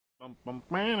Welcome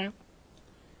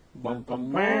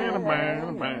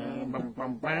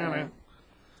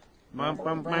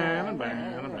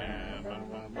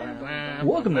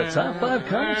to Top 5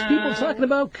 Comics, people talking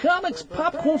about comics,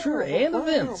 pop culture, and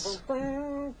events.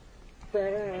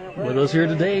 With us here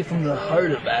today from the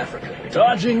heart of Africa,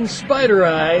 dodging spider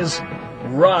eyes,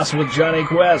 Ross with Johnny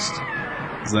Quest.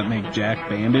 Does that make Jack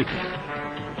Bandit?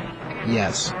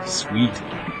 Yes. Sweet.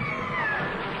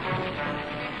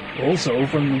 Also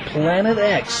from Planet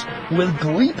X, with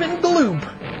Gleep and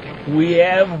Gloop, we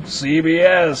have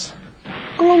CBS.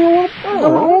 We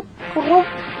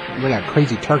got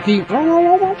Crazy Turkey.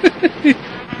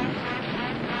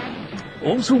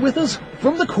 Also with us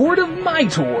from the court of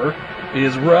Mytor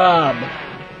is Rob.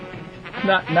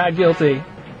 Not guilty.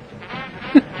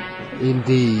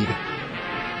 Indeed.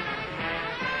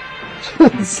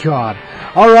 God.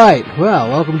 All right. Well,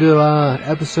 welcome to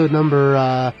episode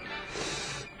number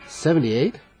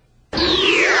 78.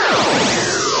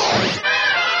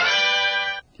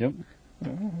 Yep.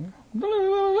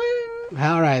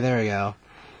 All right, there we go.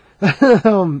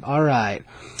 All right.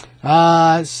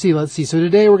 Let's see. So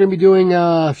today we're going to be doing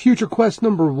Future Quest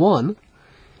number 1,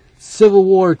 Civil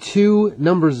War 2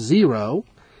 number 0,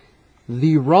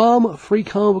 the ROM Free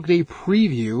Comic Book Day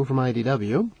preview from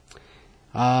IDW,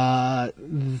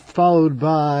 followed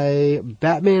by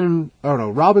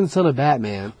Robin Son of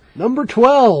Batman number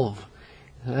 12.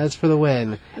 That's for the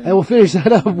win. And we'll finish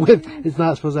that up with... It's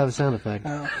not supposed to have a sound effect.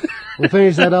 Oh. We'll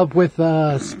finish that up with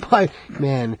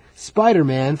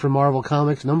Spider-Man from Marvel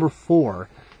Comics number 4.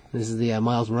 This is the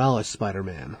Miles Morales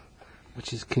Spider-Man,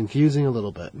 which is confusing a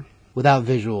little bit without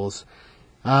visuals.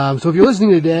 So if you're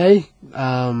listening today,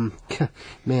 man,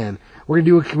 we're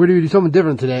gonna do something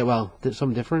different today. Well,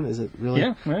 something different? Is it really?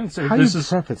 Yeah, man. So how do you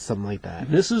preface something like that?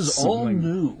 This is all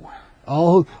new.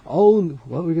 All. What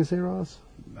were we gonna say, Ross?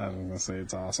 I was gonna say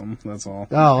it's awesome. That's all.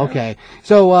 Oh, okay.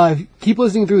 So keep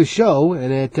listening through the show,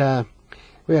 and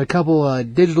we had a couple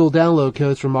digital download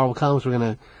codes from Marvel Comics we're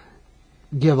gonna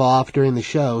give off during the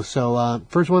show. So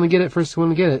first one to get it.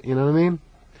 You know what I mean?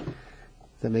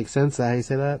 Does that make sense? Is that how you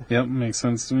say that? Yep, makes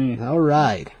sense to me. All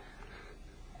right.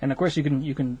 And of course, you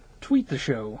can tweet the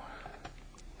show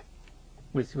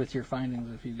with your findings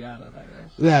if you got it, I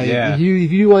guess. Yeah. If you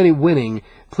do any winning,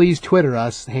 please Twitter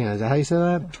us. Hang on, is that how you say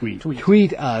that?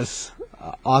 Tweet us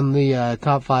on the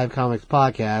Top 5 Comics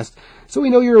podcast, so we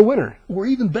know you're a winner. Or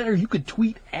even better, you could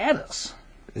tweet at us.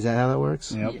 Is that how that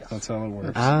works? Yep, yes. That's how it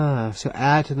works. So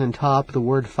at and then top the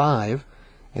word 5,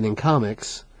 and then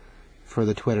comics for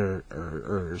the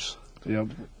Twitterers. Yep.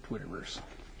 Twitterers.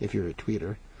 If you're a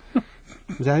tweeter.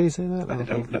 Is that how you say that? I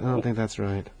don't think that's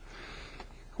right.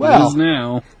 Well, it is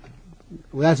now.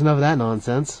 Well, that's enough of that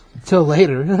nonsense. Till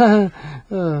later. Man.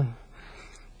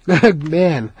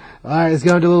 All right, let's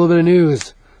go into a little bit of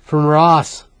news from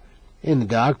Ross in the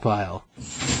dog pile.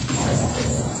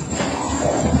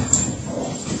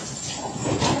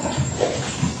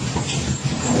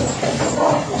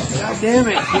 God damn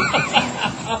it.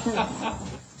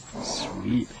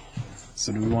 Sweet.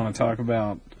 So do we want to talk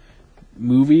about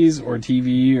movies or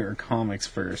TV or comics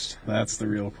first? That's the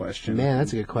real question. Man,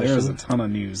 that's a good question. There's a ton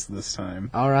of news this time.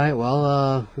 All right,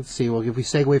 well, let's see. Well, if we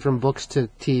segue from books to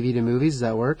TV to movies, does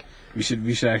that work? We should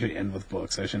actually end with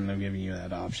books. I shouldn't have given you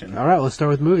that option. All right, let's start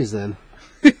with movies then.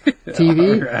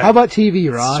 TV? Right. How about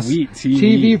TV, Ross? Sweet, TV.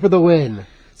 TV for the win.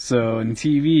 So in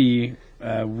TV,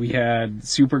 we had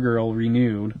Supergirl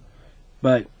renewed,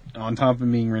 but on top of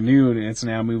being renewed, it's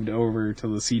now moved over to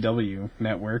the CW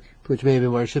network. Which may have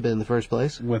been where it should have been in the first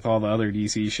place. With all the other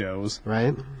DC shows.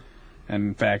 Right. And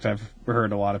in fact, I've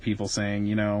heard a lot of people saying,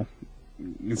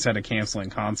 instead of canceling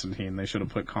Constantine, they should have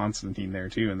put Constantine there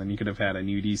too, and then you could have had a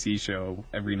new DC show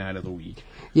every night of the week.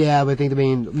 Yeah, but I think the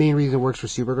main reason it works for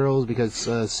Supergirl is because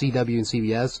CW and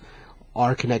CBS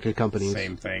are connected companies.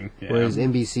 Same thing. Yeah. Whereas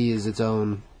NBC is its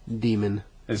own demon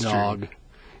dog.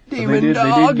 True. Demon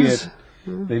dogs!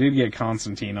 They did get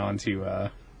Constantine onto...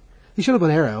 He showed up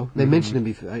on Arrow. They mentioned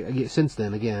him since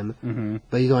then again.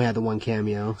 But he's only had the one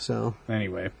cameo, so...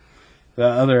 Anyway, the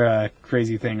other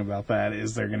crazy thing about that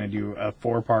is they're going to do a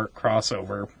 4-part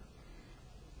crossover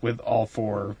with all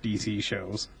 4 DC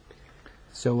shows.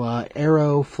 So,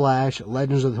 Arrow, Flash,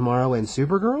 Legends of Tomorrow, and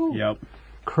Supergirl? Yep.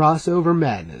 Crossover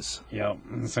madness. Yep.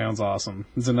 It sounds awesome.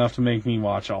 It's enough to make me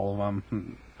watch all of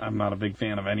them. I'm not a big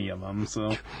fan of any of them,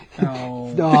 so...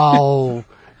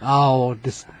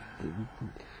 Just...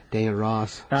 Dang it,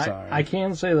 Ross. Sorry. I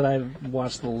can say that I've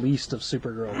watched the least of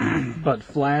Supergirl, but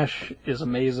Flash is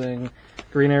amazing.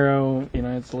 Green Arrow,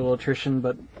 it's a little attrition,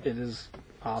 but it is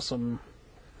awesome.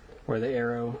 Where the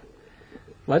Arrow.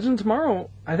 Legend of Tomorrow,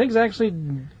 I think, is actually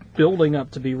building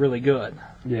up to be really good.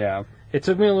 Yeah. It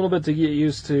took me a little bit to get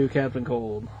used to Captain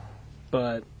Cold,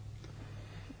 but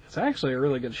it's actually a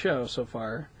really good show so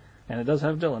far. And it does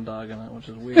have Dylan Dog in it, which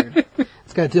is weird.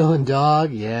 It's got Dylan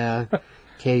Dog, yeah.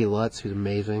 Katie Lutz, who's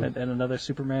amazing. and another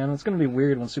Superman. It's going to be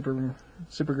weird when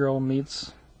Supergirl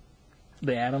meets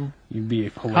the Atom. You'd be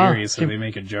hilarious if they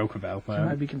make a joke about I might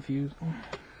that. be confused.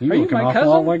 You Are you look an my awful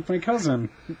lot cousin? like my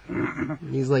cousin.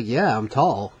 He's like, yeah, I'm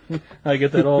tall. I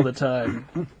get that all the time.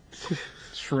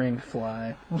 Shrink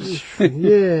fly.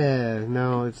 Yeah,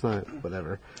 no, it's not.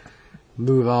 Whatever.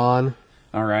 Move on.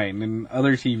 All right, and in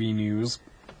other TV news,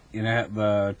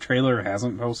 the trailer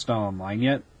hasn't posted online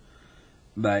yet,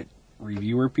 but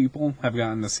reviewer people have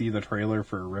gotten to see the trailer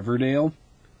for Riverdale,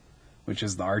 which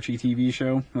is the Archie TV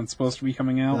show that's supposed to be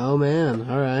coming out, Oh, man.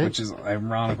 All right. which is,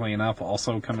 ironically enough,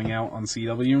 also coming out on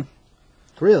CW.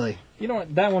 Really? You know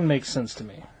what? That one makes sense to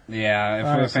me. Yeah, if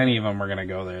Honestly. any of them were going to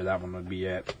go there, that one would be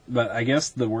it. But I guess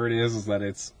the word is that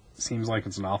it seems like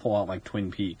it's an awful lot like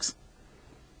Twin Peaks.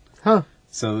 Huh.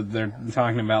 So they're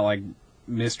talking about, like,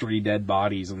 mystery dead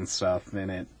bodies and stuff in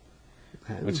it,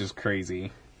 which is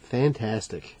crazy.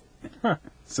 Fantastic.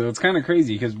 So it's kind of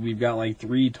crazy because we've got, like,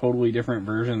 3 totally different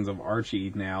versions of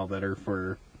Archie now that are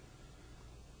for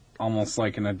almost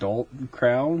like an adult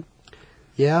crowd.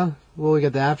 Yeah. Well, we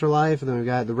got the Afterlife, and then we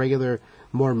got the regular,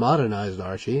 more modernized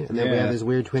Archie, and then we Yeah. have this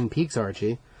weird Twin Peaks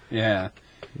Archie. Yeah.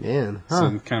 Man.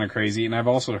 Huh. So kind of crazy. And I've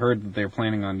also heard that they're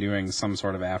planning on doing some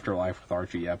sort of Afterlife with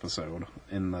Archie episode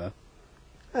in the...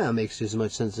 That makes just as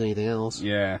much sense as anything else.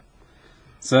 Yeah.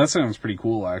 So that sounds pretty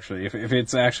cool, actually. If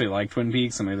it's actually like Twin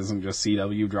Peaks and it isn't just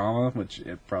CW drama, which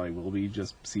it probably will be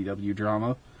just CW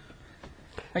drama,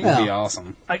 it'd be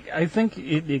awesome. I think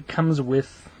it comes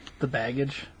with the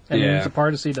baggage. I mean, Yeah. it's a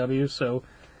part of CW, so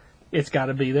it's got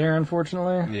to be there,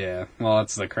 unfortunately. Yeah. Well,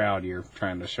 that's the crowd you're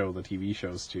trying to show the TV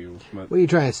shows to. But What are you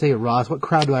trying to say, Ross? What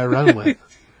crowd do I run with?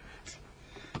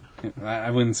 I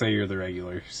wouldn't say you're the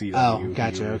regular CW. Oh,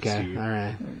 gotcha. viewer, Okay. Steve. All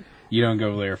right. You don't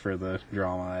go there for the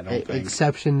drama, I don't think.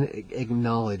 Exception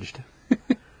acknowledged.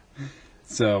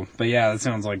 So, but yeah, that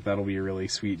sounds like that'll be a really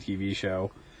sweet TV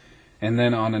show. And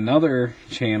then on another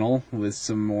channel with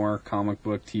some more comic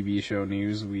book TV show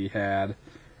news, we had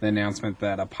the announcement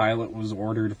that a pilot was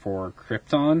ordered for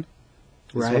Krypton.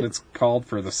 That's Right. what it's called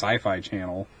for the Sci-Fi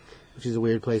Channel. Which is a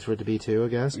weird place for it to be, too, I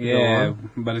guess. Go Yeah,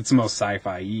 on. but it's most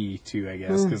sci-fi-y, too, I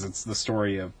guess, because it's the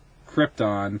story of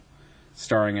Krypton,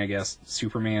 starring, I guess,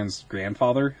 Superman's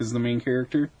grandfather is the main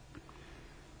character.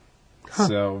 Huh.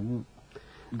 So,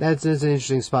 That's an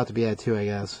interesting spot to be at, too, I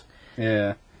guess.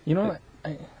 yeah. You know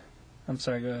what? I'm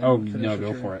sorry, go ahead. Oh, Finish no, what go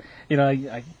you're- for it. You know,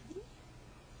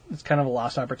 it's kind of a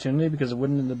lost opportunity because it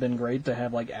wouldn't have been great to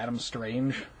have, like, Adam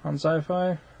Strange on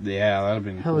Sci-Fi. Yeah, that'd have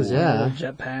been How cool. was that? With a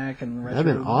jetpack and That'd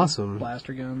been retro awesome.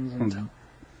 blaster guns. And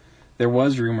There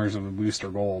was rumors of a Booster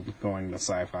Gold going to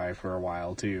Sci-Fi for a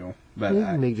while, too. But It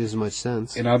doesn't make just as much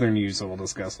sense. in other news that we'll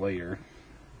discuss later,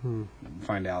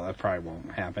 find out that probably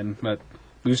won't happen. But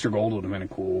Booster Gold would have been a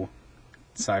cool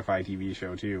sci-fi TV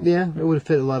show, too. Yeah, it would have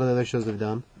fit a lot of the other shows they've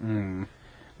done.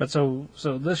 But so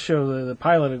this show, the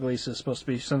pilot at least, is supposed to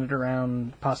be centered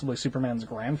around possibly Superman's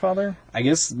grandfather. I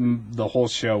guess the whole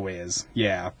show is,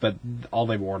 yeah, but all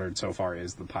they've ordered so far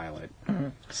is the pilot.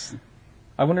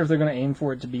 I wonder if they're going to aim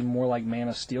for it to be more like Man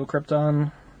of Steel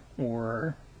Krypton,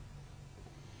 or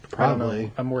I don't know,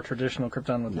 Probably. a more traditional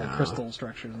Krypton with No. like crystal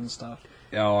structures and stuff.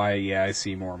 Oh, I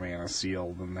see more Man of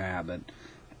Steel than that, but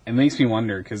it makes me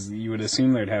wonder, because you would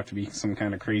assume there'd have to be some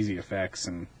kind of crazy effects,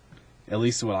 and at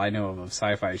least what I know of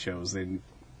sci-fi shows, they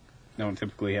don't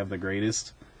typically have the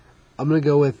greatest. I'm gonna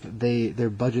go with their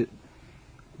budget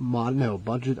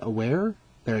budget aware.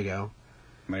 There you go.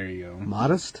 There you go.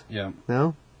 Modest? Yeah.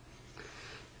 No?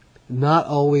 Not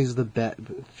always the bet.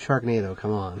 Sharknado,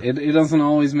 come on. It doesn't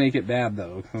always make it bad,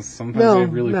 though, 'cause sometimes they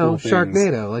have really cool things.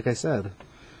 Sharknado, like I said.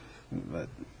 But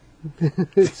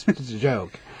It's just a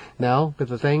joke. No? But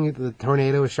the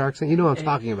tornado with sharks in it, you know what I'm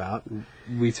talking about.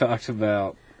 we talked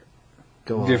about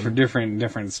Go on.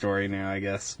 different story now, I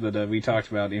guess. But we talked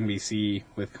about NBC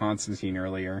with Constantine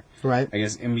earlier. Right? I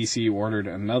guess NBC ordered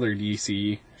another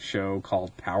DC show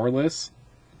called Powerless,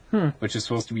 which is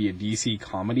supposed to be a DC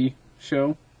comedy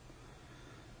show.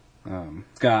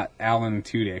 It's got Alan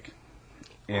Tudyk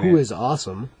in Who it, is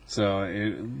awesome. so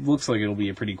it looks like it'll be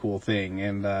a pretty cool thing.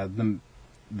 And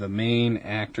the main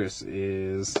actress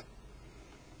is,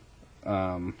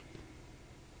 oh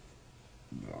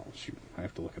shoot, I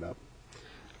have to look it up.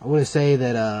 I want to say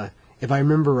that if I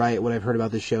remember right, what I've heard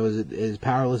about this show is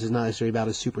Powerless is not necessarily about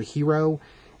a superhero.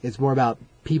 It's more about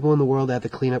people in the world that have to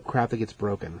clean up crap that gets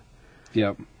broken.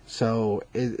 Yep. So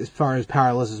as far as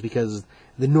powerless is because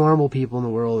the normal people in the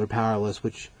world are powerless,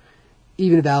 which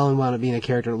even if Alan wound up being a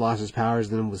character that lost his powers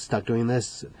and then was stuck doing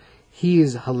this, he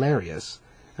is hilarious.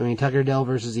 I mean, Tucker Dell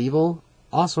versus Evil,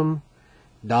 awesome.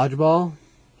 Dodgeball,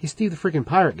 he's Steve the freaking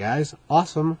Pirate, guys,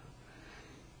 awesome.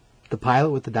 The pilot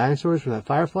with the dinosaurs from that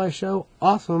Firefly show,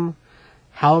 awesome.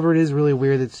 However, it is really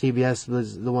weird that CBS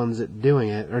was the ones that doing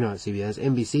it, or not CBS,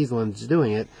 NBC's the ones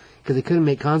doing it, because they couldn't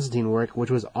make Constantine work, which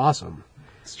was awesome.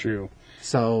 It's true.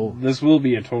 So This will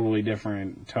be a totally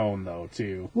different tone, though,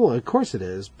 too. well, of course it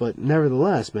is, but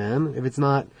nevertheless, man, if it's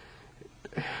not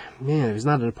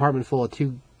an apartment full of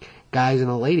two guys and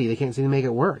a lady, they can't seem to make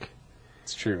it work.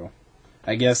 It's true.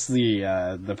 I guess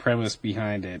the premise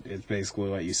behind it is basically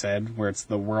what you said, where it's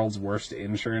the world's worst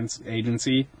insurance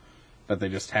agency, but they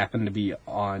just happen to be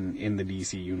in the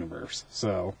DC universe.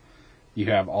 So you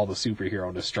have all the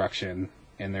superhero destruction,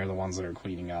 and they're the ones that are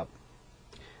cleaning up.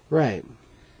 Right.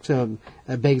 So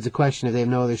that begs the question: if they have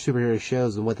no other superhero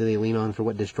shows, then what do they lean on for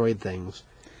what destroyed things?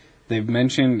 They've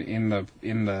mentioned in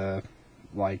the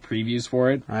like previews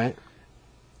for it. Right.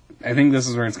 I think this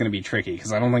is where it's going to be tricky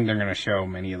because I don't think they're going to show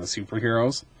many of the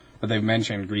superheroes, but they've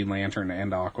mentioned Green Lantern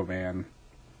and Aquaman,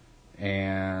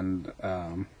 and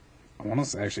I want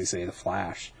to actually say the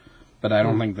Flash, but I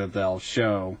don't think that they'll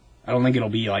show. I don't think it'll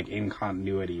be like in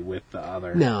continuity with the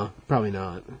other No, probably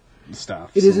not.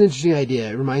 stuff. It is an interesting idea.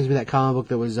 It reminds me of that comic book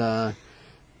that was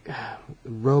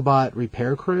Robot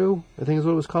Repair Crew, I think is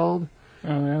what it was called. Oh,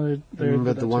 yeah, they're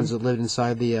Remember the ones that lived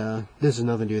inside the, this has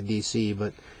nothing to do with DC,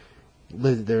 but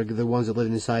they're the ones that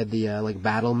lived inside the, like,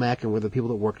 battle mech and were the people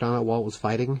that worked on it while it was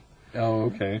fighting. Oh,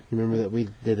 okay. You remember that we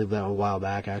did that a while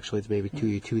back, actually. It's maybe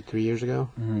 3 years ago.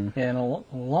 Mm-hmm. Yeah, and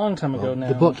a long time ago now.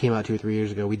 The book came out 2 or 3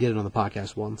 years ago. We did it on the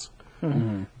podcast once.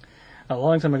 Mm-hmm. A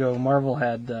long time ago, Marvel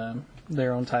had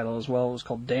their own title as well. It was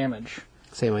called Damage.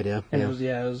 Same idea. And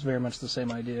Yeah. it was very much the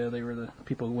same idea. They were the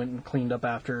people who went and cleaned up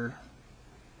after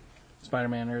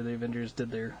Spider-Man or the Avengers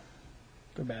did their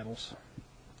battles.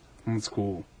 That's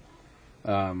cool. It's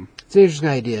an interesting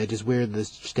idea. Just weird the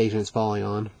station it's falling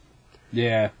on.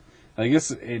 Yeah, I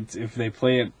guess if they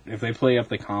play up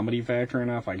the comedy factor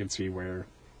enough, I could see where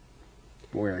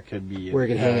it could be. Where it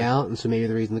could hang out, and so maybe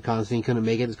the reason the Constantine couldn't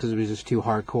make it is because it was just too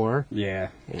hardcore Yeah,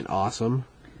 and awesome.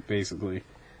 basically.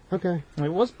 Okay.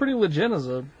 It was pretty legit as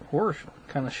a horror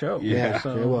kind of show. Yeah,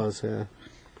 so, it was, yeah.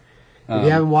 If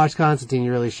you haven't watched Constantine,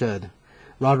 you really should.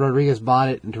 Rod Rodriguez bought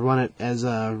it to run it as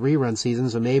a rerun season,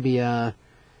 so maybe that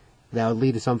would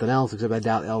lead to something else, except I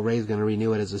doubt El Rey's going to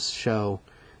renew it as a show,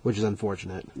 which is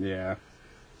unfortunate. Yeah,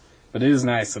 but it is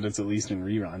nice that it's at least in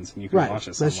reruns and you can Right, watch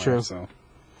it somewhere. that's true. So,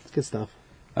 It's good stuff.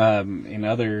 in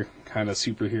other kind of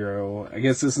superhero, I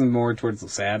guess this is more towards the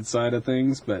sad side of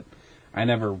things, but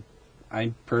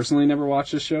I personally never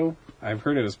watched this show. I've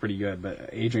heard it was pretty good, but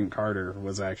Agent Carter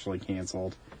was actually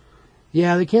canceled.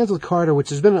 Yeah, they canceled Carter, which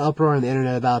there's been an uproar on the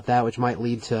internet about that, which might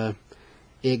lead to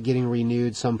it getting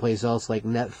renewed someplace else, like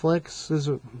Netflix. There's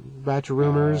a batch of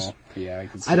rumors. Oh, yeah, I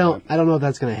can see I don't that. know if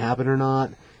that's going to happen or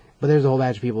not, but there's a whole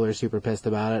batch of people that are super pissed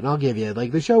about it. And I'll give you,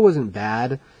 like, the show wasn't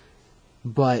bad,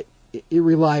 but it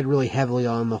relied really heavily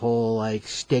on the whole, like,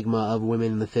 stigma of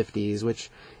women in the 50s, which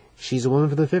she's a woman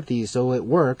from the 50s, so it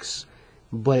works,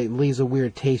 but it leaves a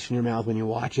weird taste in your mouth when you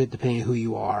watch it, depending on who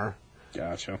you are.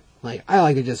 Gotcha. Like, I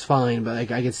liked it just fine, but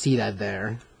like, I could see that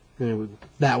there.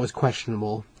 That was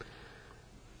questionable.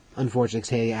 Unfortunately, 'cause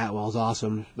Haley Atwell's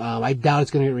awesome. I doubt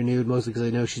it's going to get renewed, mostly because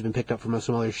I know she's been picked up from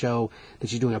some other show that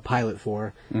she's doing a pilot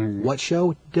for. Mm-hmm. What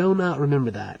show? Do not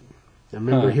remember that. I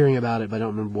remember hearing about it, but I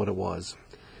don't remember what it was.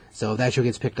 So if that show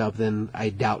gets picked up, then I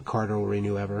doubt Carter will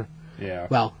renew ever. Yeah.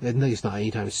 Well, at least not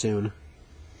anytime soon.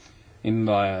 In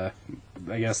the,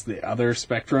 I guess the other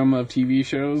spectrum of TV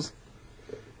shows,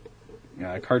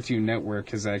 Cartoon Network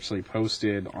has actually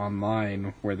posted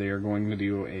online where they are going to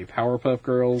do a Powerpuff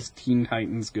Girls Teen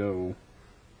Titans Go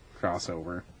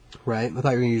crossover. Right? I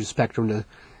thought you were going to use Spectrum to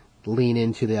lean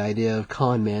into the idea of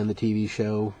Con Man, the TV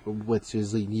show, which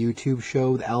is the YouTube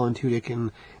show that Alan Tudyk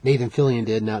and Nathan Fillion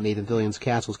did. Now Nathan Fillion's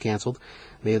cast was canceled.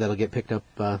 Maybe that'll get picked up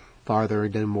farther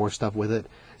and do more stuff with it.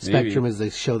 Spectrum is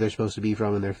the show they're supposed to be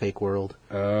from in their fake world.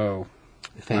 Oh.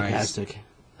 Fantastic. Nice.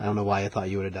 I don't know why I thought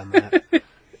you would have done that.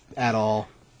 At all.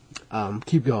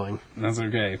 Keep going. That's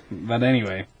okay. But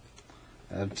anyway,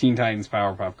 Teen Titans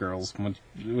Powerpuff Girls,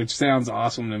 which sounds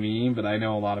awesome to me, but I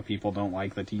know a lot of people don't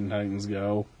like the Teen Titans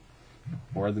Go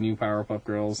or the new Powerpuff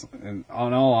Girls. And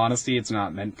in all honesty, it's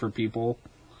not meant for people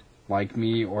like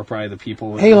me or probably the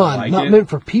people that Hang don't on, like not it. meant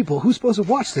for people. Who's supposed to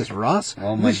watch this, Ross?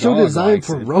 Well, my this show dog designed likes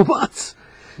for it. robots?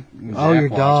 Oh, your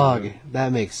Jack dog. watches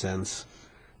That makes sense.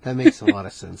 That makes a lot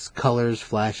of sense. Colors,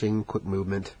 flashing, quick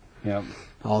movement. Yep.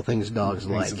 All things dogs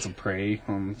Thinks like. it's a prey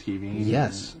on TV.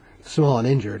 Yes. Small and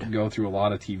injured. Go through a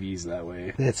lot of TVs that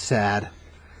way. It's sad.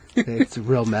 It's a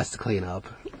real mess to clean up.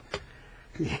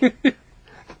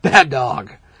 Bad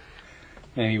dog.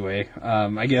 Anyway,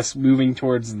 I guess moving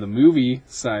towards the movie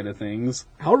side of things,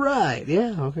 All right.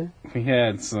 Yeah. Okay. we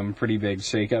had some pretty big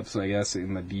shakeups, I guess,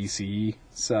 in the DC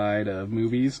side of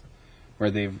movies,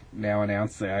 where they've now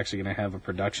announced they're actually going to have a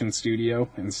production studio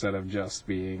instead of just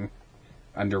being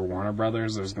under Warner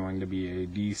Brothers. There's going to be a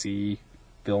DC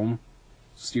film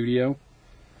studio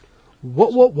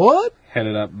What?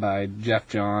 headed up by Jeff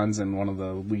Johns and one of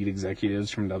the lead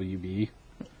executives from WB.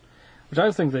 Which I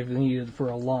think they've needed for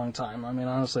a long time. I mean,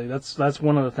 honestly, that's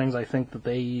one of the things I think that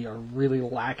they are really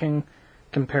lacking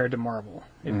compared to Marvel.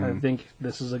 I think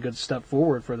this is a good step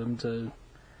forward for them to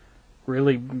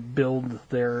really build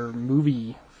their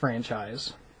movie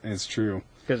franchise. It's true.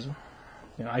 Because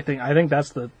I think that's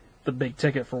the big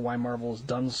ticket for why Marvel has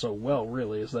done so well.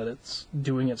 Really, is that it's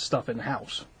doing its stuff in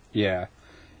house. Yeah.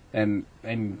 And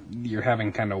you're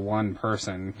having kind of one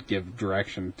person give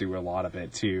direction through a lot of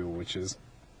it too, which is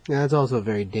Yeah, it's also a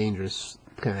very dangerous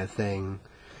kind of thing.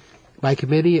 By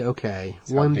committee, okay.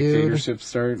 how One dude. dictatorship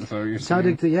start. Is that what you're It's how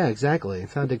saying? yeah, exactly.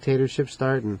 It's how dictatorships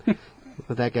start, and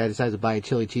but that guy decides to buy a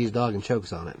chili cheese dog and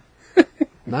chokes on it.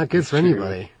 Not good for true.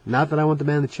 anybody. Not that I want the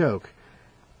man to choke.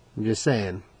 I'm just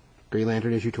saying. Green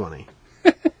Lantern issue 20.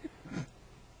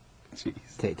 Jeez.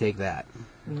 Take that.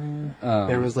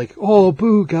 Everyone's like, oh,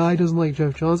 boo, guy doesn't like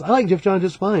Jeff Johns. I like Jeff Johns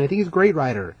just fine. I think he's a great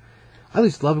writer. I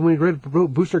used to love him when he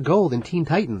wrote Booster Gold and Teen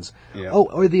Titans. Yeah. Oh,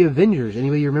 or the Avengers.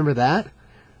 Anybody remember that?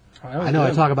 I know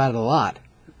I talk about it a lot.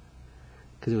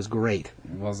 Because it was great.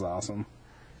 It was awesome.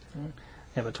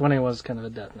 Yeah, but 20 was kind of a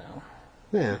death now.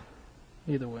 Yeah.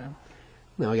 Either way.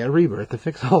 Now we got a rebirth to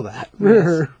fix all that.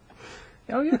 Yes.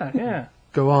 Oh yeah, yeah.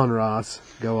 Go on, Ross.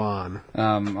 Go on.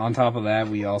 On top of that,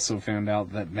 we also found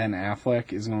out that Ben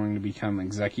Affleck is going to become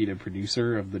executive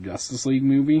producer of the Justice League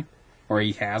movie, or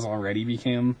he has already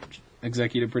become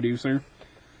executive producer,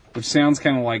 which sounds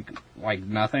kind of like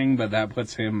nothing, but that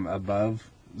puts him above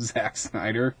Zack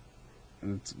Snyder,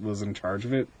 and was in charge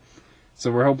of it.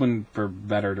 So we're hoping for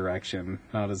better direction,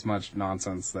 not as much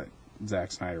nonsense that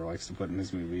Zack Snyder likes to put in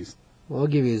his movies. Well, I'll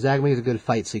give you, Zack makes a good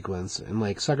fight sequence. And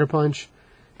like Sucker Punch,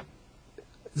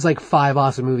 it's like 5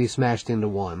 awesome movies smashed into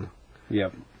one.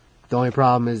 Yep. The only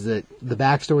problem is that the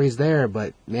backstory's there,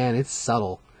 but man, it's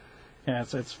subtle. Yeah,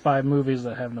 it's 5 movies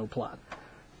that have no plot.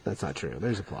 That's not true.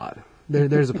 There's a plot.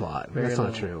 There's a plot. Very That's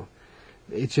not little. true.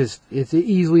 It's just, it's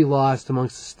easily lost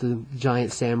amongst the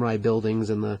giant samurai buildings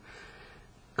and the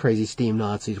crazy steam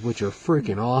Nazis, which are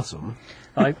freaking awesome.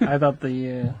 I thought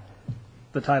the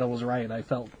title was right. I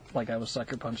felt like I was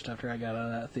sucker punched after I got out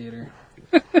of that theater.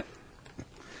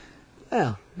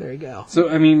 Well, there you go. So,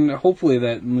 I mean, hopefully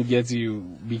that gets you,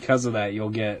 because of that, you'll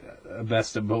get a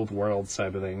best of both worlds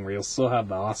type of thing, where you'll still have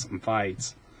the awesome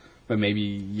fights, but maybe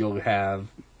you'll have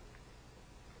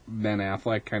Ben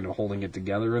Affleck kind of holding it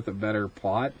together with a better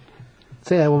plot.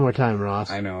 Say that one more time, Ross.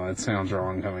 I know, it sounds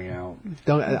wrong coming out.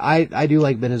 Don't I do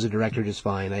like Ben as a director just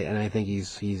fine, and I think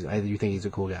I do think he's a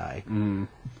cool guy. Mm.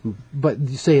 But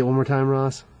say it one more time,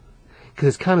 Ross, because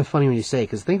it's kind of funny when you say it.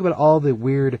 Because think about all the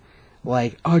weird,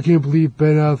 like, I can't believe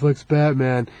Ben Affleck's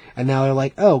Batman, and now they're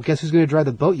like, oh, guess who's going to drive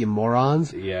the boat, you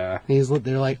morons? Yeah. And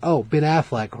they're like, oh, Ben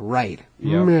Affleck, right?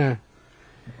 Yep. Meh.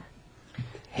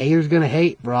 Haters gonna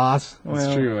hate, Ross. That's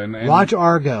Well, true. And Watch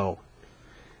Argo,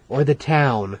 or The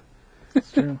Town. It's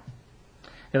true.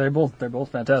 Yeah, they're both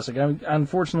fantastic. I mean,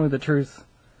 unfortunately, the truth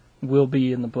will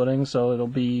be in the pudding, so it'll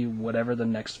be whatever the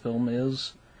next film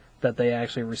is that they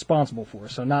actually are responsible for.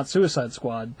 So not Suicide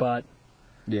Squad, but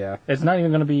yeah. it's not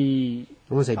even going to be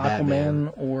I want to say Batman.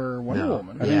 Aquaman or Wonder No.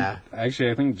 Woman. Yeah.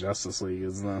 Actually, I think Justice League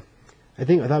is the... I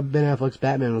thought Ben Affleck's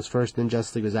Batman was first, then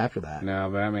Justice League was after that. No,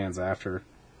 Batman's after.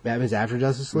 Batman's after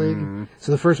Justice League? Mm-hmm.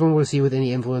 So the first one we'll see with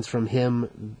any influence from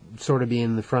him sort of being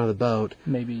in the front of the boat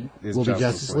Maybe. Is will be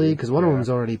Justice League, because Wonder Yeah. Woman's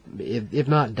already, if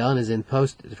not done, is in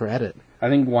post for edit. I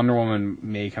think Wonder Woman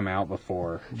may come out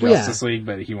before Well, yeah. Justice League,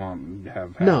 but he won't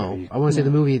have... No, any- I want to say the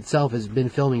movie itself has been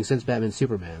filming since Batman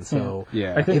Superman, so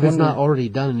Yeah. I think if it's Wonder- not already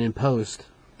done and in post,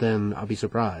 then I'll be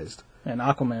surprised. And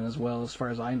Aquaman as well, as far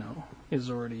as I know,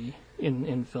 is already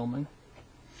in filming.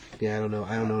 Yeah, I don't know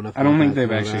enough. I don't about think that they've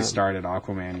to know actually that. started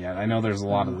Aquaman yet. I know there's a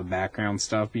lot of the background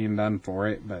stuff being done for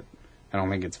it, but I don't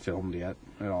think it's filmed yet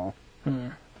at all.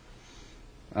 And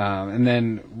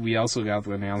then we also got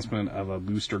the announcement of a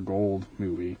Booster Gold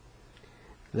movie,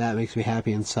 That makes me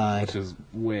happy inside. which is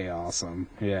way awesome.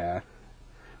 Yeah.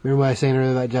 Remember what I was saying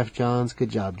earlier about Jeff Johns? Good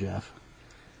job, Jeff.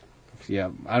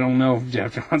 Yeah, I don't know if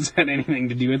Jeff Johns had anything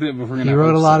to do with it, but we're gonna. He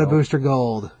wrote hope a lot so. of Booster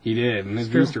Gold. He did, and his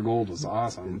Booster Gold was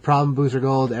awesome. Problem Booster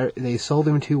Gold, they sold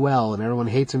him too well, and everyone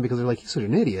hates him because they're like, he's such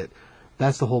an idiot.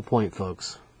 That's the whole point,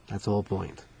 folks. That's the whole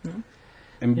point.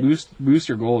 And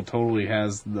Booster Gold totally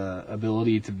has the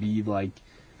ability to be like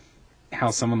how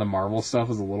some of the Marvel stuff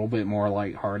is a little bit more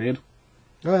lighthearted.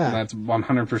 Oh, yeah. That's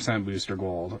 100% Booster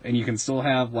Gold. And you can still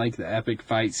have like the epic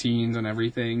fight scenes and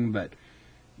everything, but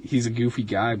he's a goofy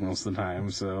guy most of the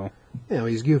time, so... You know,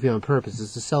 he's goofy on purpose.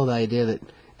 It's to sell the idea that,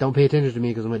 don't pay attention to me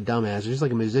because I'm a dumbass. Just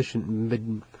like a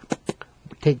musician...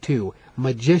 Take two.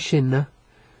 Magician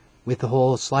with the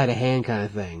whole sleight of hand kind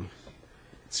of thing.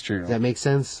 It's true. Does that make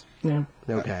sense? Yeah.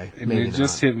 Okay. And maybe it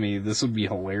just not. hit me. This would be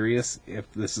hilarious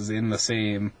if this is in the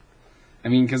same... I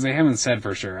mean, because they haven't said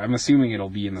for sure. I'm assuming it'll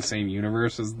be in the same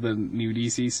universe as the new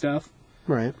DC stuff.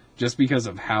 Right. Just because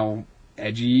of how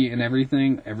edgy and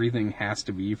everything has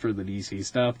to be for the DC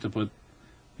stuff to put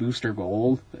Booster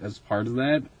Gold as part of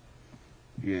that.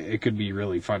 It could be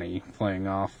really funny playing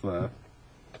off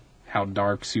how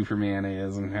dark Superman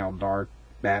is and how dark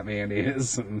Batman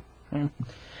is. And,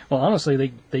 Well,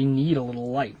 honestly, they need a little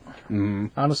light. mm-hmm.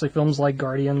 Honestly, films like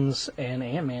Guardians and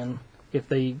Ant-Man, if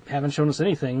they haven't shown us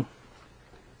anything,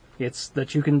 it's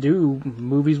that you can do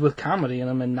movies with comedy in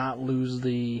them and not lose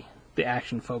the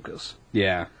action focus.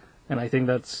 Yeah. And I think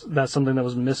that's something that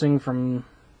was missing from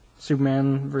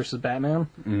Superman versus Batman.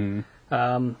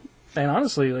 Mm-hmm. And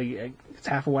honestly, like, it's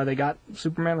half of why they got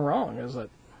Superman wrong. Is that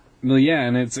Well, yeah,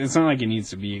 and it's not like it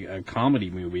needs to be a comedy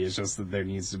movie. It's just that they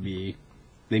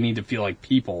need to feel like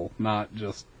people, not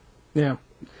just... yeah.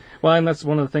 Well, and that's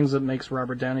one of the things that makes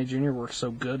Robert Downey Jr. work so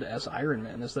good as Iron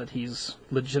Man is that he's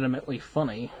legitimately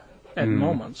funny at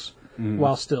moments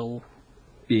while still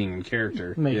being in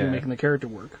character. making the character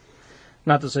work.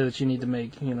 Not to say that you need to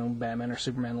make, Batman or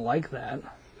Superman like that,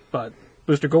 but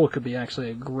Booster Gold could be actually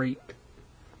a great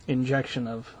injection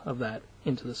of that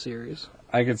into the series.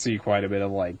 I could see quite a bit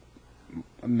of, like,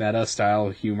 meta-style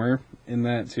humor in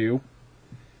that, too.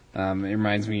 It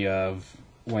reminds me of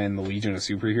when the Legion of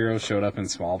Superheroes showed up in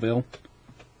Smallville.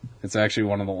 It's actually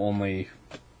one of the only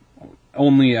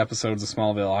episodes of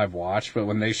Smallville I've watched, but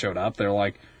when they showed up, they're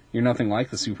like, you're nothing like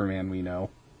the Superman we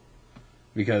know.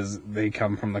 Because they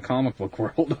come from the comic book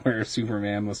world where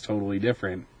Superman was totally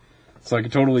different. So I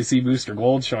could totally see Booster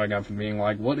Gold showing up and being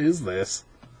like, what is this?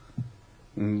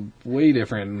 And way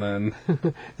different than...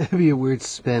 That'd be a weird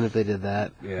spin if they did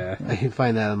that. Yeah. I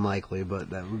find that unlikely,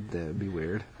 but that would be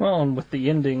weird. Well, and with the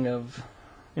ending of,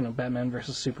 Batman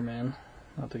versus Superman,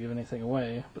 not to give anything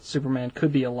away, but Superman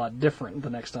could be a lot different the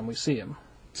next time we see him.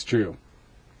 It's true.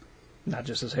 Not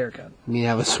just his haircut. I mean,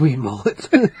 have a sweet mullet.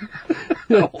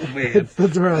 Oh, man.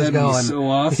 That's where I was That'd going. be so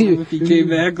awesome if he came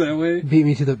back that way. Beat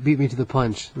me to the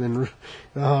punch. Then,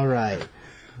 all right.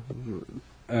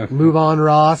 Okay. Move on,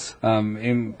 Ross.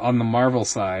 On the Marvel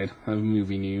side of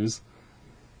movie news,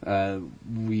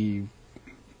 we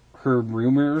heard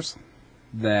rumors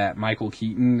that Michael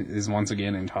Keaton is once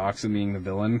again in talks of being the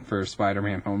villain for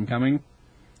Spider-Man Homecoming.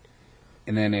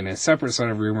 And then in a separate set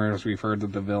of rumors, we've heard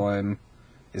that the villain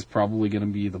is probably going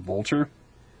to be the Vulture.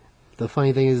 The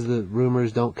funny thing is the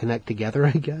rumors don't connect together,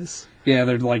 I guess. Yeah,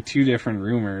 they're like two different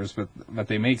rumors, but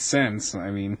they make sense.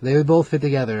 I mean... They would both fit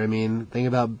together. I mean, think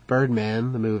about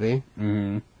Birdman, the movie.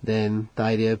 Mm-hmm. Then the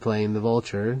idea of playing the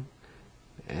Vulture.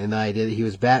 And the idea that he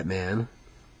was Batman.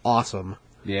 Awesome.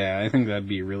 Yeah, I think that'd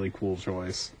be a really cool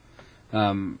choice.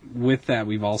 With that,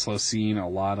 we've also seen a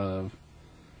lot of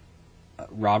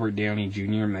Robert Downey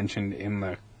Jr. mentioned in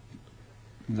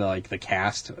the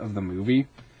cast of the movie.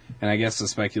 And I guess the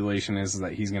speculation is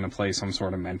that he's going to play some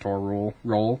sort of mentor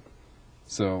role.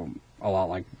 So, a lot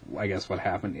like, I guess, what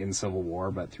happened in Civil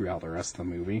War, but throughout the rest of the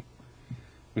movie.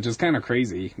 Which is kind of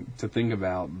crazy to think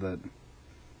about, that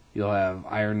you'll have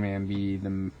Iron Man be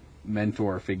the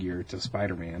mentor figure to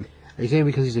Spider-Man. Are you saying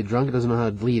because he's a drunk and doesn't know how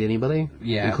to lead anybody?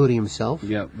 Yeah. Including himself?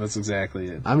 Yep, that's exactly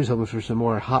it. I'm just hoping for some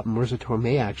more hot Marissa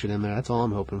Tomei action in there. That's all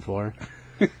I'm hoping for.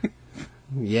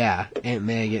 Yeah, Aunt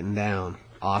May getting down.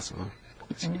 Awesome.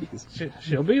 Jeez.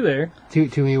 She'll be there. Too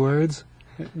many words?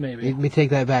 Maybe. Let me take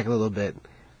that back a little bit.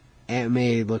 Aunt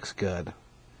May looks good.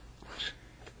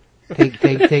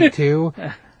 Take two.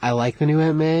 I like the new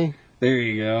Aunt May. There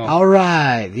you go. All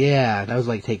right, yeah, that was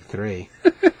like take three.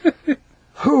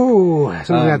 Whew, someone's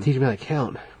got to teach me how to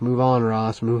count. Move on,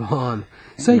 Ross. Move on.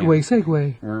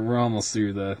 Segue. We're almost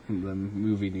through the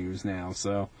movie news now,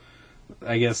 so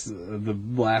I guess the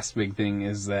last big thing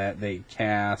is that they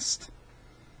cast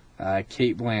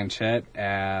Cate Blanchett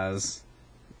as,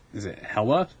 is it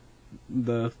Hela,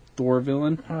 the Thor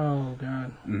villain? Oh,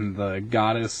 God. The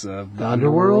goddess of The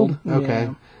underworld? Yeah. Okay.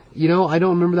 You know, I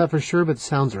don't remember that for sure, but it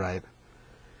sounds right.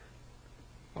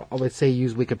 I would say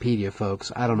use Wikipedia,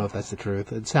 folks. I don't know if that's the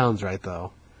truth. It sounds right,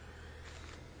 though.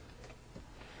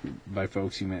 By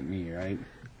folks, you meant me, right?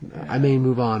 I may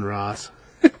move on, Ross.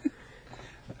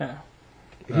 Yeah.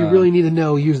 If you really need to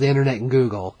know, use the internet and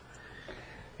Google.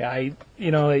 Yeah,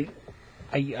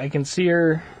 I can see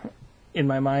her in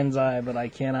my mind's eye, but I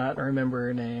cannot remember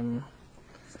her name.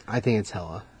 I think it's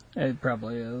Hela. It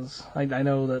probably is. I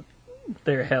know that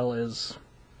their hell is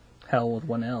hell with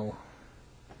one L.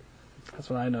 That's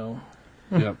what I know.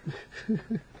 Yep.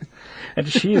 And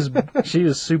she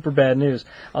is super bad news.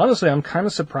 Honestly, I'm kind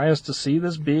of surprised to see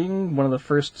this being one of the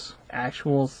first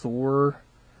actual Thor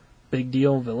big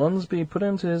deal villains be put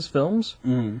into his films.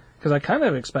 Because I kind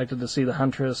of expected to see the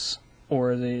Huntress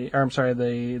the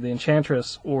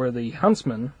Enchantress or the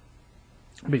Huntsman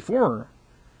before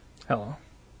Hela.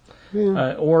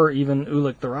 Yeah. Or even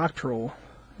Ulik the Rock Troll,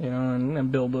 and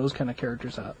build those kind of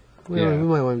characters up. Well, Yeah. we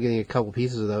might want to getting a couple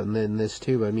pieces of that in this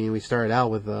too. But I mean, we started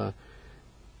out with oh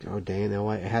dang, now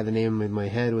I had the name in my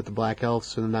head with the Black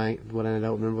Elves for the night. What I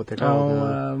don't remember what they're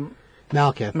called.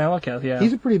 Malekith. Malekith, yeah.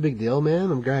 He's a pretty big deal, man.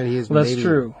 I'm glad he is. Well, that's maybe,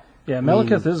 true. Yeah,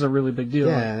 Malekith is a really big deal.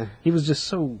 Yeah. He was just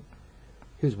so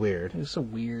He was weird.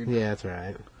 weird. Yeah, that's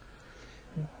right.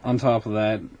 On top of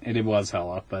that, it was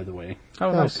Hela, by the way.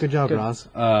 Oh, nice. Good job, Ross.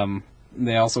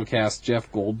 They also cast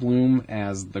Jeff Goldblum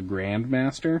as the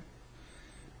Grandmaster,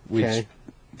 which Okay.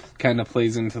 kind of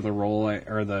plays into the role,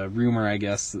 or the rumor, I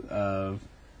guess, of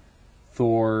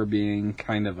Thor being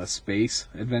kind of a space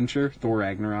adventure, Thor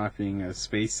Ragnarok being a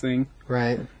space thing,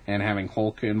 Right. and having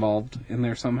Hulk involved in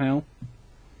there somehow.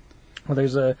 Well,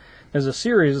 there's a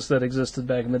series that existed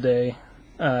back in the day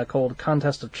called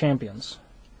Contest of Champions,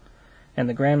 and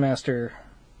the Grandmaster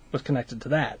was connected to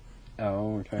that.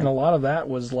 Oh, okay. And a lot of that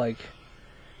was like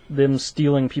them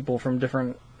stealing people from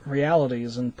different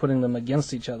realities and putting them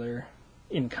against each other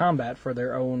in combat for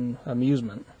their own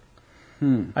amusement.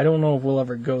 I don't know if we'll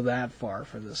ever go that far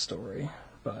for this story,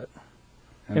 but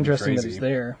That'd be interesting that crazy. he's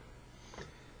there.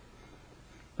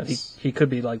 But he could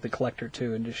be like the Collector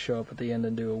too and just show up at the end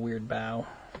and do a weird bow.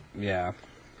 Yeah.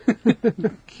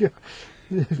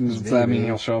 Does that mean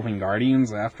he'll show up in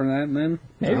Guardians after that, then?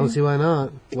 I don't see why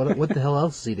not. What the hell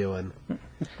else is he doing?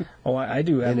 Oh, I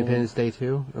do have Independence Day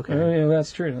 2? Okay. Oh, yeah,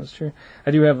 that's true. That's true. I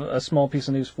do have a small piece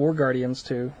of news for Guardians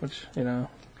too, which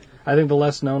I think the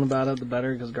less known about it, the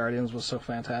better, because Guardians was so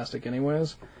fantastic,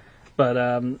 anyways. But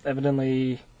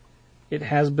evidently, it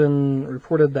has been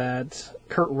reported that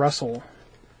Kurt Russell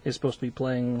is supposed to be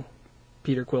playing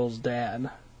Peter Quill's dad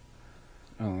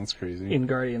Oh, that's crazy. in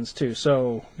Guardians 2.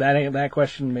 So that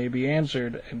question may be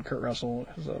answered, and Kurt Russell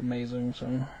is amazing.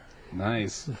 So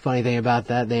Nice. The funny thing about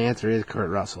that, the answer is Kurt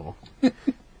Russell.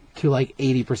 To like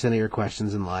 80% of your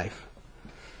questions in life.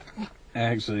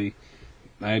 Actually,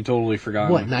 I had totally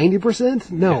forgotten. What,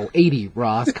 90%? No, 80,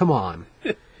 Ross. Come on.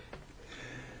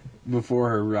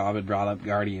 Before Rob had brought up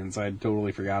Guardians, I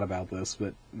totally forgot about this,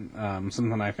 but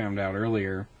something I found out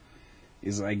earlier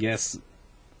is I guess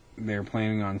they're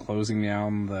planning on closing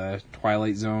down the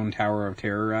Twilight Zone Tower of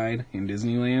Terror ride in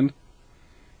Disneyland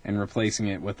and replacing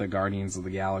it with the Guardians of the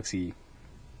Galaxy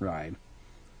ride,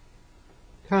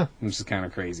 Huh. which is kind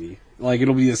of crazy. Like,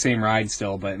 it'll be the same ride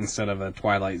still, but instead of a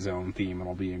Twilight Zone theme,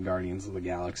 it'll be a Guardians of the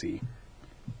Galaxy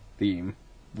theme,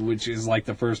 which is like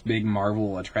the first big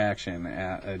Marvel attraction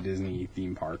at a Disney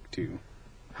theme park, too.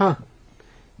 Huh.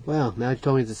 Well, now you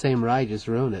told me it's the same ride, just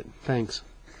ruined it. Thanks.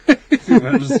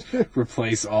 They'll just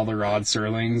replace all the Rod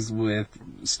Serlings with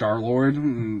Star-Lord,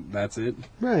 and that's it.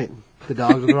 Right. The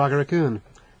dog with the Rocket Raccoon.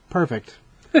 Perfect.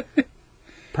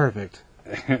 Perfect.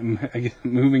 And again,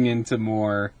 moving into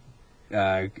more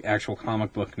actual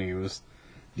comic book news,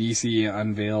 DC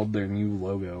unveiled their new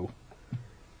logo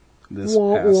this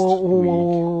past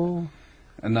week.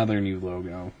 Another new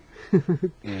logo.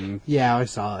 In Yeah, I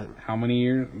saw it. how many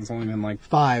years? It's only been like...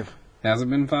 5. Has it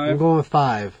been I'm 5? going with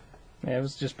 5. yeah, it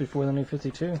was just before the New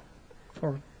 52.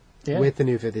 Yeah. With the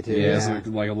new 52. Yeah, so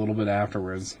like a little bit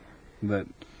afterwards. But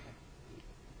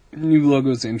new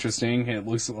logo's interesting. It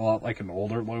looks a lot like an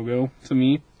older logo to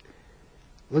me.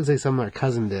 Looks like something our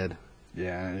cousin did.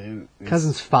 Yeah, it's,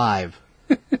 Cousin's 5.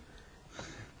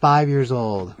 5 years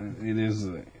old. It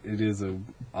is a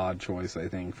odd choice, I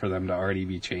think, for them to already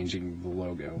be changing the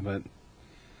logo. But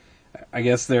I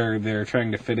guess they're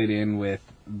trying to fit it in with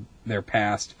their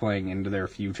past playing into their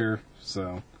future.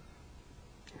 So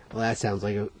Well, that sounds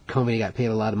like a company got paid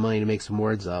a lot of money to make some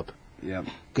words up. yep.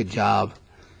 Good job.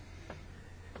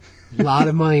 A lot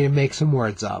of money to make some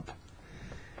words up.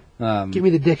 Give me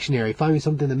the dictionary. Find me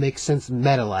something that makes sense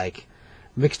meta-like.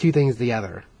 Mix two things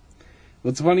together.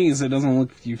 What's funny is it doesn't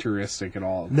look futuristic at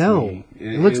all. to No. me.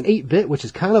 It looks 8-bit, which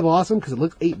is kind of awesome because it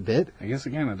looks 8-bit. I guess it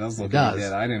kind of does look It does.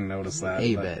 8-bit. I didn't notice that. but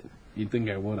 8-bit. You'd think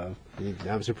I would have.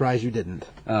 I'm surprised you didn't.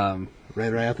 Um,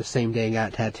 Ran right out the same day and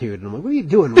got tattooed. And I'm like, what are you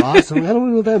doing, Ross? I'm like, I don't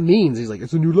know what that means. He's like,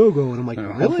 it's a new logo. And I'm like,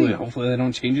 really? hopefully they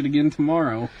don't change it again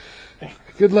tomorrow.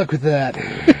 Good luck with that.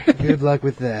 Good luck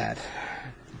with that.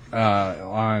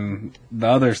 On the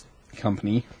other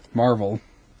company, Marvel,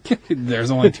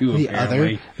 there's only two The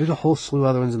apparently. other? There's a whole slew of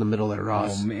other ones in the middle there,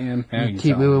 Ross. Oh man, now You you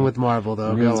keep tell moving me. with Marvel,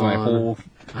 though. Ruins Go my on. whole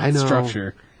I know.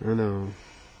 structure. I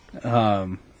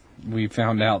know. We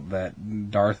found out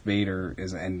that Darth Vader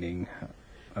is ending,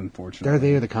 unfortunately. Darth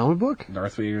Vader, the comic book?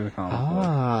 Darth Vader, the comic book.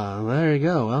 Ah, there you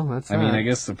go. Well, that's I mean, that. I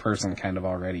guess the person kind of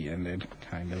already ended,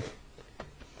 kind of.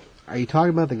 Are you talking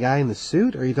about the guy in the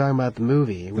suit, or are you talking about the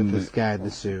movie with The this guy in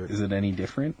the suit? Is it any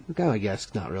different? I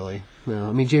guess not really. No,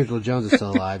 I mean, James Earl Jones is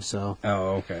still alive, so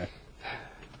Oh, okay.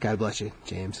 God bless you,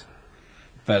 James.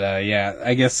 But yeah,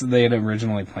 I guess they had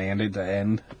originally planned it to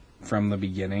end from the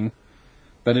beginning.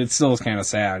 But it still is kind of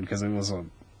sad because it was a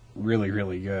really,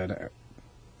 really good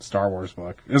Star Wars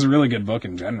book. It was a really good book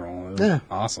in general. It was Yeah.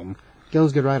 awesome.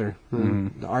 Gillen's a good writer.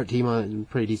 The art team on it is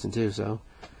pretty decent too, so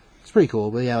it's pretty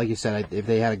cool. But yeah, like you said, if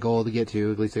they had a goal to get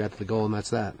to, at least they got to the goal, and that's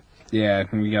that. Yeah,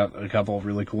 and we got a couple of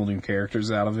really cool new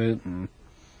characters out of it. And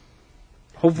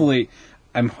hopefully,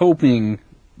 I'm hoping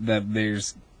that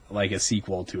there's like a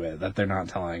sequel to it that they're not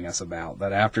telling us about.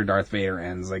 That after Darth Vader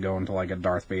ends, they go into like a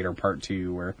Darth Vader Part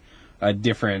 2 where a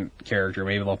different character,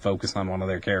 maybe they'll focus on one of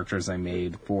their characters they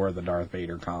made for the Darth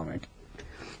Vader comic.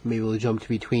 Maybe we'll jump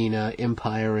between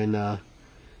Empire and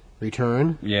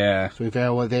Return. Yeah, So we found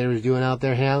out what Vader's doing out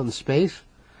there, hanging out in space.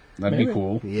 that'd Maybe. be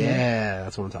cool. Yeah,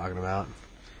 that's what I'm talking about.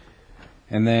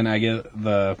 And then I get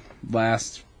the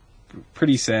last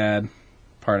pretty sad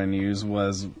part of news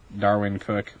was Darwin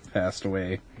Cook passed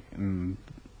away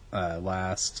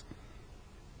last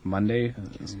Monday.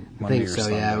 It was I Monday think or so.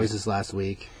 Sunday. Yeah, it was this last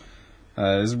week. It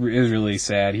was really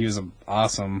sad. He was an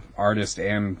awesome artist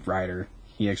and writer.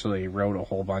 He actually wrote a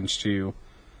whole bunch too.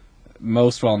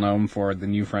 Most well known for The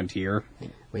New Frontier.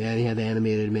 Well, yeah, and he had the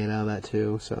animated made out of that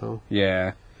too. So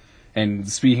Yeah. And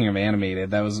speaking of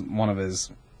animated, that was one of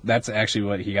his... That's actually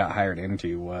what he got hired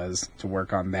into, was to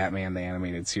work on Batman the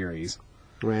Animated Series.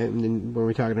 right, and then were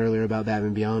we talking earlier about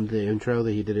Batman Beyond, the intro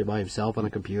that he did it by himself on a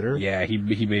computer? Yeah, he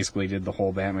basically did the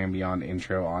whole Batman Beyond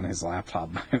intro on his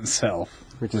laptop by himself,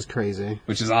 Which is crazy.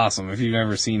 which is awesome. If you've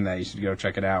never seen that, you should go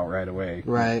check it out right away.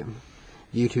 Right.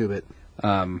 YouTube it.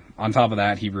 On top of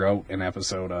that, he wrote an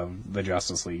episode of the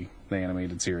Justice League, the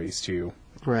animated series, too.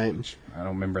 Right. I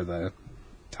don't remember the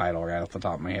title right off the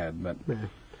top of my head, but Yeah.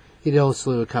 He did a whole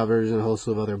slew of covers and a whole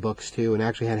slew of other books too, and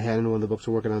actually had a hand in one of the books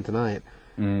we're working on tonight.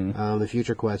 The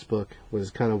Future Quest book was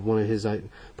kind of one of his,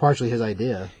 partially his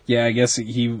idea. yeah, I guess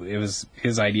it was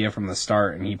his idea from the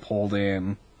start, and he pulled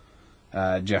in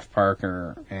Jeff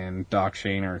Parker and Doc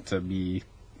Shaner to be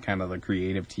kind of the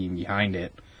creative team behind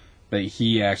it. But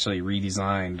he actually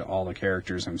redesigned all the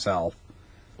characters himself.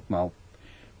 Well,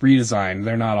 redesigned.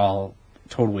 They're not all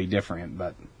totally different,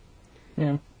 but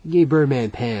Yeah. He gave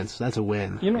Birdman pants. That's a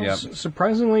win. You know, Yep.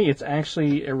 surprisingly, it's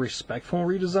actually a respectful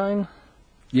redesign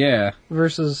yeah.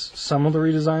 versus some of the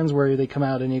redesigns where they come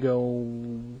out and you go,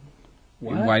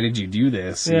 what? Why did you do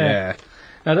this? Yeah. Yeah.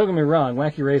 Now, don't get me wrong,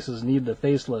 Wacky Races need the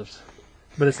facelift,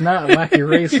 but it's not Wacky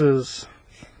Races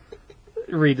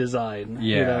redesign.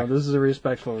 You Yeah. know, this is a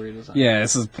respectful redesign. Yeah,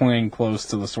 this is playing close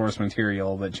to the source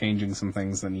material, but changing some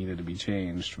things that needed to be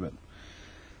changed. But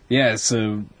yeah,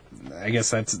 so I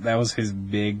guess that was his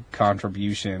big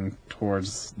contribution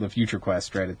towards the Future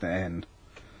Quest right at the end.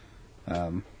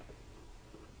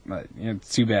 But yeah,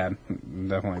 it's too bad.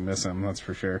 Definitely miss him, that's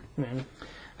for sure. Yeah.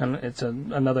 And it's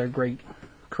another great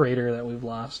creator that we've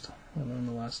lost in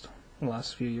the last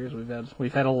few years.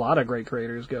 We've had a lot of great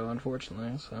creators go,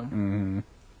 unfortunately. So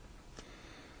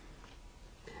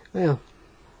Yeah.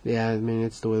 Yeah, I mean,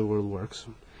 it's the way the world works.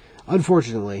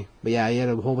 Unfortunately. But yeah, he had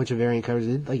a whole bunch of variant covers.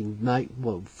 Like,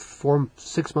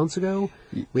 6 months ago,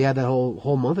 we had that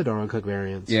whole month of Darwin Cook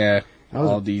variants. Yeah, That was-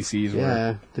 all DCs were.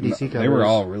 Yeah, the DC covers. They were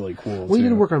all really cool. Well, he too.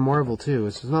 did work on Marvel, too.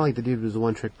 It's not like the dude was a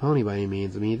one-trick pony by any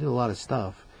means. I mean, he did a lot of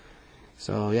stuff.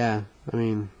 So, yeah. I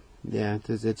mean, yeah,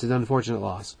 it's an unfortunate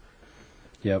loss.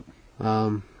 Yep.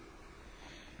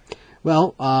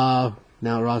 Well,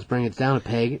 now Ross, bring it down a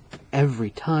peg. Every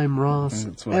time, Ross.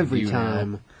 That's what I Every do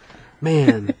time.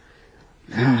 Man.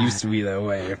 It didn't used to be that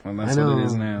way, and that's I know. what it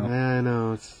is now. Yeah, I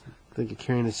know. It's like you're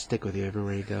carrying a stick with you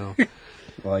everywhere you go.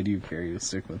 Well, I do carry a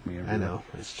stick with me. I know.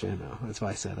 That's true. No, that's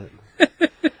why I said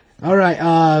it. All right.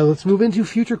 Let's move into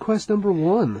Future Quest number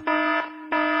 1.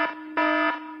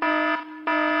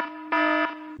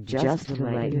 Just to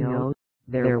let you know,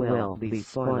 there will be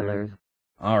spoilers.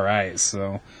 Alright,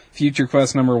 so Future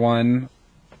Quest number 1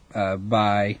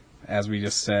 by, as we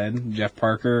just said, Jeff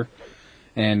Parker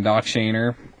and Doc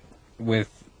Shaner,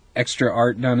 with extra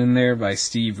art done in there by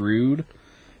Steve Rude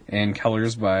and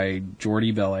colors by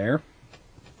Jordi Belair.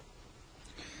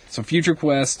 So Future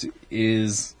Quest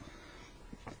is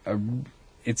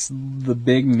it's the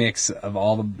big mix of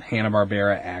all the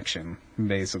Hanna-Barbera action,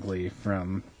 basically,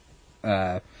 from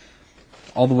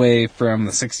all the way from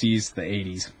the 60s to the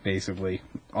 80s, basically.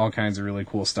 All kinds of really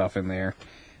cool stuff in there.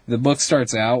 The book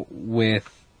starts out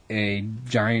with a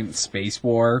giant space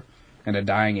war and a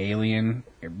dying alien,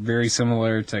 very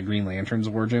similar to Green Lantern's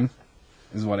origin,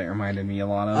 is what it reminded me a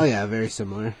lot of. Oh yeah, very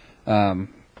similar.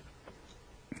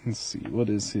 Let's see, what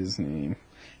is his name?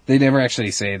 They never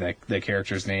actually say the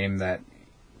character's name that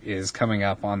is coming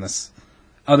up on this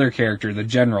other character. The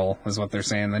General is what they're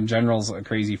saying. The General's a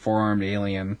crazy four-armed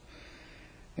alien.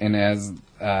 And as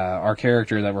our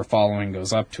character that we're following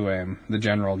goes up to him, the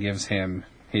General gives him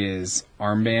his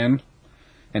armband.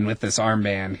 And with this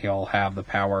armband, he'll have the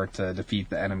power to defeat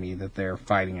the enemy that they're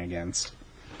fighting against.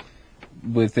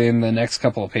 Within the next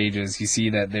couple of pages, you see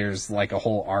that there's like a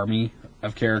whole army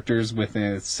of characters with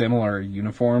similar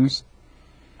uniforms.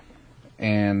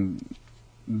 And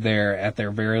they're at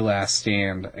their very last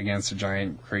stand against a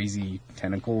giant, crazy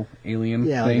tentacle alien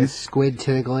Yeah, thing. like a squid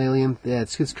tentacle alien. Yeah,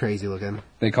 it's crazy looking.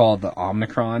 They call it the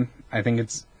Omnicron. I think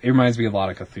it reminds me a lot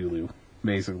of Cthulhu,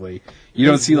 basically. You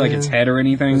don't see like its head or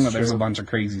anything, That's but there's true. a bunch of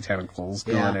crazy tentacles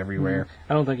going Yeah. everywhere.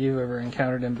 I don't think you've ever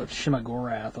encountered him, but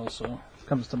Shimmagorath also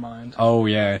comes to mind. Oh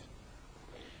yeah, you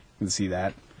can see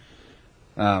that.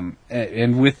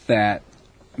 And with that,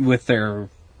 with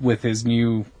his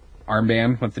new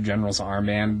armband, with the General's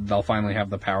armband, they'll finally have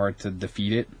the power to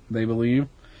defeat it, they believe.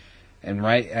 And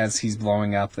right as he's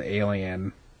blowing up the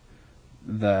alien,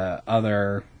 the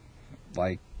other,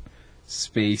 like,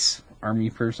 space army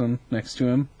person next to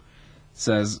him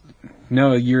says,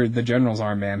 "No, the General's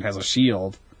armband has a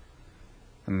shield."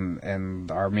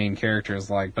 And our main character is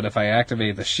like, "But if I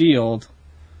activate the shield,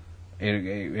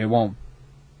 it won't."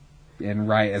 And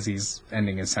right as he's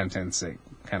ending his sentence, it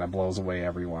kind of blows away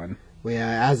everyone. Well,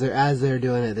 yeah, as they're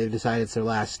doing it, they've decided it's their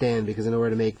last stand because in order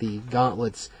to make the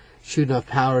gauntlets shoot enough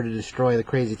power to destroy the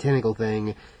crazy tentacle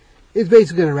thing, it's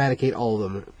basically going to eradicate all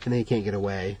of them, and they can't get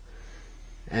away.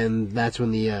 And that's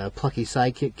when the plucky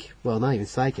sidekick, well, not even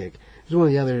sidekick, there's one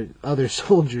of the other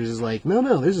soldiers is like,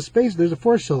 no, there's a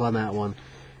force shield on that one.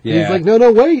 And Yeah. he's like,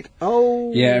 no, wait!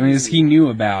 Oh! Yeah, I mean, he knew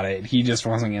about it. He just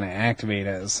wasn't going to activate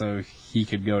it, so he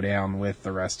could go down with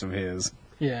the rest of his.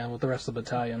 Yeah, with the rest of the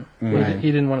battalion. Right.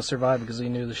 He didn't want to survive because he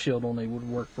knew the shield only would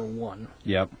work for one.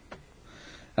 Yep.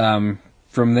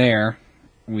 From there,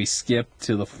 we skip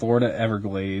to the Florida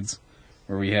Everglades,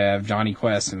 where we have Johnny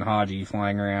Quest and Haji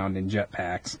flying around in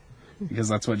jetpacks. Because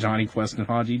that's what Johnny Quest and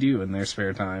Haji do in their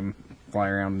spare time, fly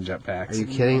around in jetpacks. Are you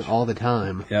kidding? All the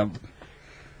time. Yep.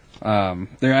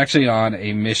 They're actually on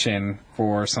a mission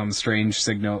for some strange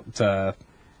signal to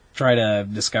try to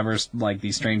discover like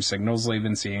these strange signals they've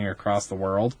been seeing across the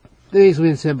world. They basically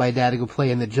been sent by Dad to go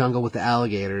play in the jungle with the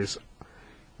alligators,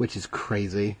 which is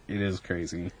crazy. It is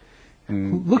crazy.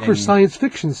 And, Look for and science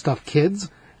fiction stuff, kids.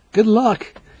 Good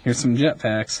luck. Here's some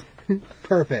jetpacks.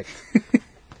 Perfect.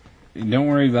 Don't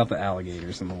worry about the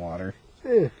alligators in the water.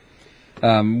 Eh.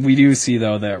 We do see,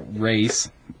 though, that Race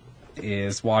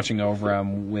is watching over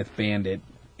him with Bandit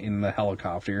in the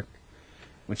helicopter,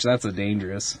 which that's a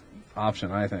dangerous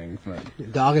option, I think.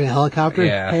 But Dog in a helicopter?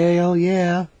 Yeah. Hell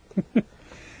yeah.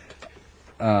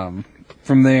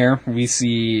 from there, we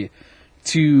see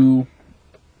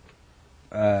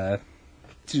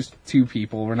just two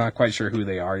people, we're not quite sure who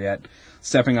they are yet,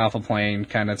 stepping off a plane,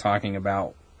 kind of talking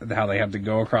about how they have to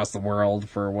go across the world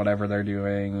for whatever they're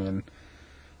doing,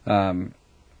 and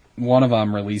one of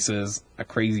them releases a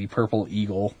crazy purple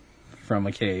eagle from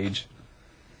a cage.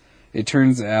 It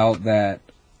turns out that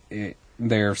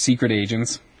they're secret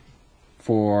agents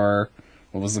for,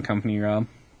 what was the company, Rob?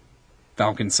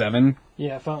 Falcon 7?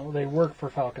 Yeah, they work for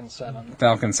Falcon 7.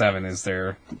 Falcon 7 is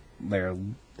their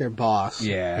Their boss.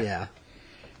 Yeah.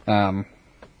 Yeah.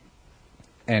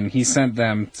 and he sent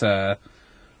them to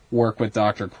work with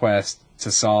Dr. Quest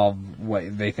to solve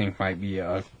what they think might be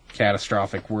a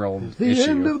catastrophic world The issue.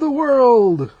 end of the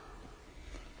world.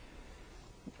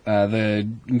 The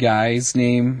guy's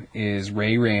name is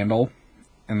Ray Randall,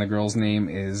 and the girl's name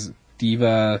is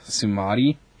Diva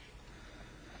Sumati.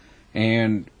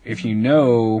 And if you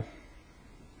know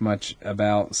much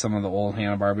about some of the old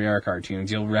Hanna-Barbera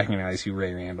cartoons, you'll recognize who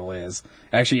Ray Randall is.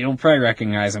 Actually, you'll probably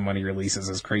recognize him when he releases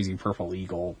his crazy purple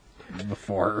eagle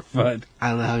before, but I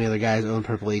don't know how many other guys own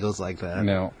Purple Eagles like that.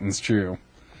 no, it's true.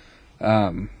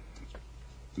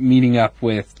 Meeting up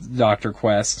with Dr.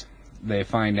 Quest, they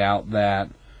find out that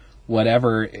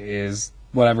whatever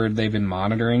they've been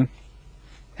monitoring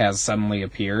has suddenly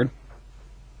appeared.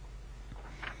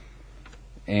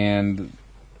 And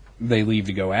they leave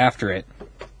to go after it.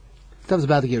 Stuff's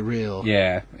about to get real.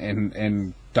 Yeah,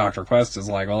 and Dr. Quest is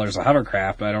like, well, there's a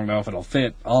hovercraft, but I don't know if it'll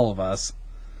fit all of us.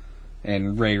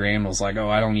 And Ray Randall's like, oh,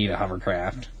 I don't need a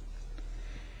hovercraft.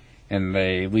 And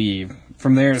they leave.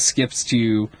 From there, it skips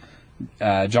to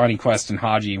Johnny Quest and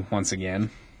Haji once again.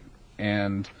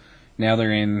 And now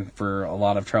they're in for a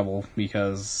lot of trouble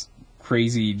because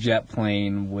crazy jet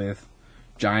plane with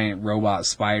giant robot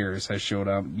spiders has showed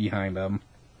up behind them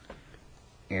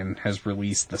and has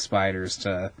released the spiders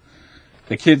to...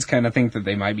 The kids kind of think that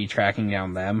they might be tracking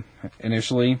down them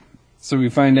initially. So we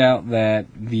find out that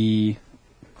the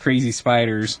crazy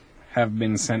spiders have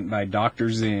been sent by Dr.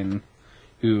 Zinn,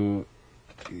 who,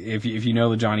 if you know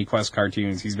the Johnny Quest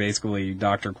cartoons, he's basically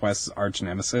Dr. Quest's arch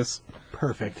nemesis.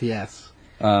 Perfect, yes.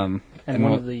 And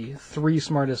one of the 3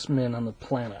 smartest men on the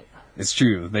planet. It's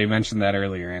true. They mentioned that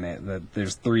earlier in it, that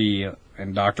there's 3,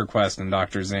 and Dr. Quest and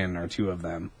Dr. Zinn are 2 of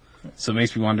them. So it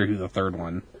makes me wonder who the third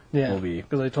one will be.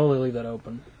 Because they totally leave that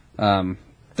open.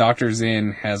 Dr.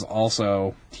 Zinn has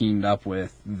also teamed up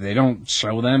with, they don't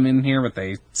show them in here, but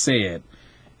they say it,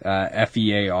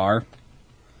 FEAR.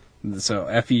 So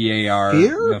FEAR,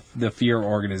 Fear? the Fear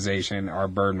organization, are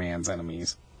Birdman's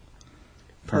enemies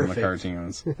from the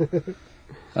cartoons.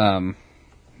 And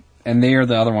they are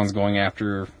the other ones going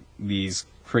after these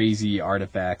crazy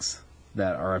artifacts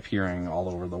that are appearing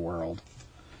all over the world.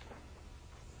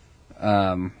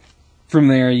 From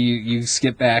there, you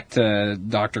skip back to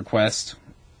Dr. Quest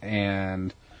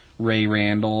and Ray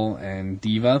Randall and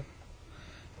Diva.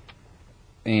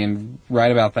 And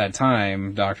right about that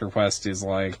time, Dr. Quest is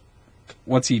like,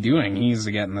 what's he doing? He's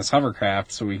getting this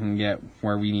hovercraft so we can get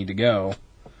where we need to go.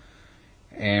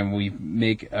 And we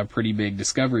make a pretty big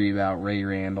discovery about Ray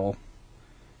Randall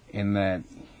in that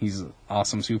he's an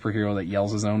awesome superhero that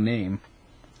yells his own name.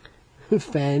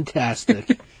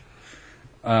 Fantastic.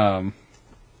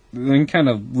 Then kind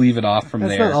of leave it off from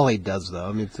That's there. not all he does, though.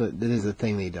 I mean, it is a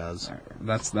thing that he does.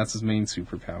 That's his main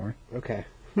superpower. Okay.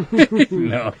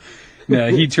 No,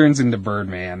 he turns into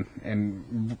Birdman.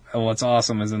 And what's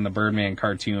awesome is in the Birdman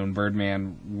cartoon,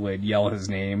 Birdman would yell his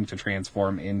name to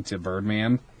transform into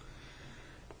Birdman.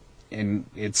 And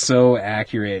it's so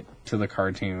accurate to the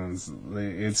cartoons.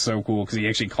 It's so cool because he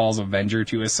actually calls Avenger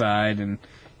to his side and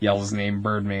yells his name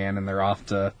Birdman, and they're off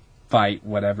to fight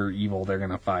whatever evil they're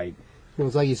going to fight. Well,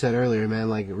 it's like you said earlier, man,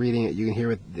 like reading it, you can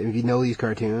hear it, if you know these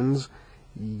cartoons,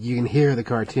 you can hear the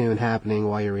cartoon happening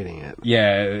while you're reading it.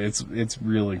 Yeah, it's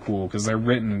really cool because they're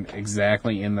written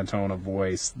exactly in the tone of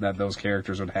voice that those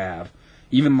characters would have.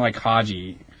 Even like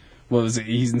Haji,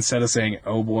 he's instead of saying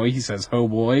 "oh boy," he says "ho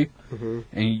boy,"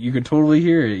 and you can totally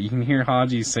hear it. You can hear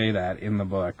Haji say that in the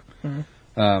book.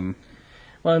 Well,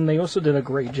 and they also did a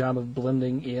great job of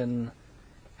blending in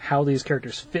how these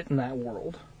characters fit in that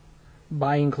world.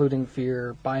 By including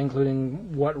Fear, by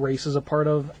including what race is a part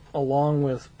of, along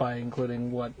with by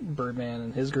including what Birdman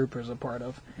and his group is a part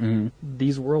of. Mm-hmm.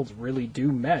 These worlds really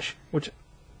do mesh, which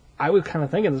I was kind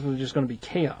of thinking this was just going to be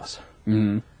chaos.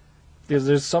 Mm-hmm. Because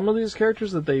there's some of these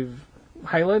characters that they've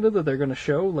highlighted that they're going to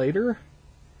show later.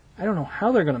 I don't know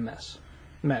how they're going to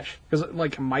mesh. Because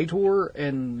like Mitor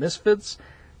and Misfits,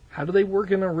 how do they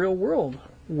work in a real world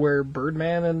where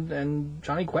Birdman and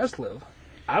Johnny Quest live?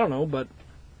 I don't know, but...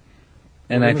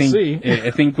 And I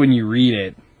think when you read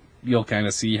it, you'll kind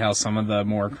of see how some of the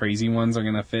more crazy ones are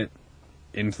going to fit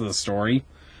into the story.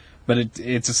 But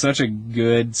it's such a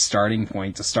good starting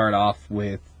point to start off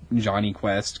with Johnny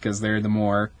Quest, because they're the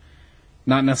more,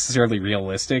 not necessarily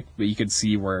realistic, but you could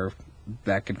see where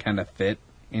that could kind of fit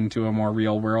into a more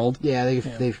real world. Yeah, they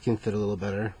can fit a little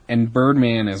better. And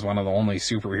Birdman is one of the only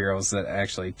superheroes that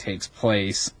actually takes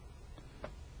place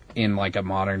in like a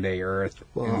modern day Earth,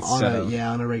 well,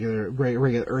 on a regular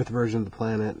Earth version of the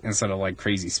planet, instead of like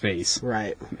crazy space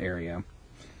area.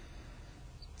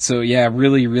 So yeah,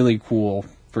 really, really cool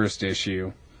first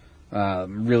issue.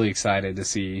 Really excited to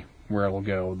see where it'll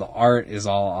go. The art is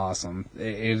all awesome.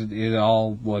 It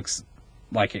all looks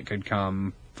like it could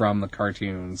come from the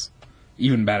cartoons.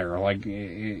 Even better. Like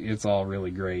it's all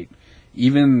really great.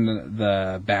 Even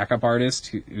the backup artist,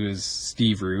 who is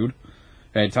Steve Rude,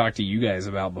 I had talked to you guys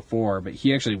about before, but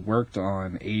he actually worked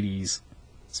on 80s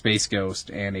Space Ghost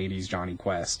and 80s Johnny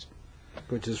Quest.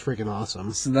 Which is freaking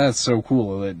awesome. So that's so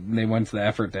cool that they went to the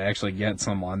effort to actually get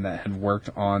someone that had worked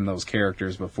on those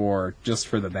characters before just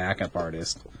for the backup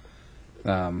artist.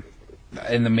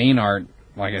 and the main art,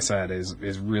 like I said,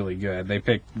 is really good. They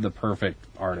picked the perfect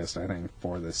artist, I think,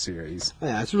 for this series.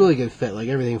 Yeah, it's a really good fit. Like,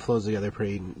 everything flows together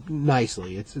pretty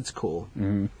nicely. It's cool.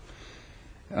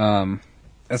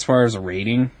 As far as a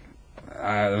rating,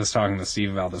 I was talking to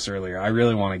Steve about this earlier. I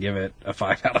really want to give it a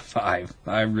 5 out of 5.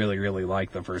 I really, really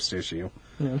like the first issue.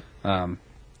 Yeah.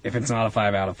 If it's not a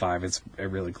 5 out of 5, it's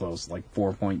really close, like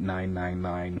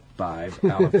 4.9995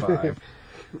 out of 5.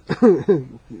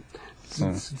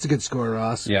 It's a good score,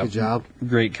 Ross. Yep. Good job.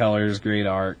 Great colors, great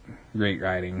art, great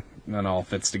writing, and all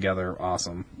fits together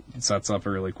awesome. It sets up a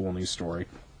really cool new story.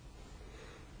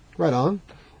 Right on.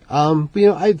 But,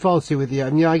 I'd follow suit with you. I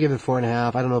mean, I give it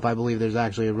 4.5. I don't know if I believe there's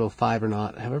actually a real 5 or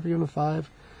not. Have I ever given a 5?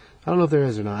 I don't know if there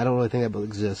is or not. I don't really think that book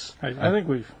exists. I think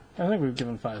we've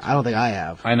given 5. I don't think I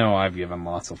have. I know I've given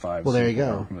lots of 5s. Well, there you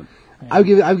go. But I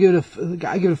give it a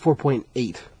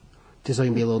 4.8, just so I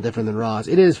can be a little different than Ross.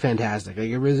 It is fantastic. Like,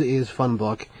 it really is a fun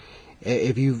book.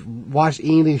 If you've watched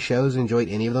any of these shows, enjoyed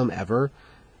any of them ever,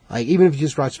 like, even if you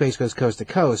just watch Space Ghost Coast to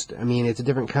Coast, I mean, it's a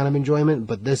different kind of enjoyment,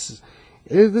 but this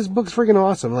book's freaking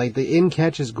awesome. Like, the end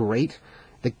catch is great.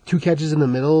 The 2 catches in the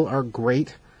middle are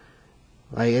great.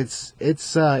 Like, it's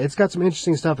got some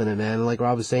interesting stuff in it, man. Like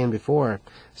Rob was saying before,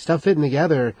 stuff fitting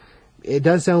together, it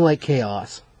does sound like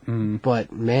chaos.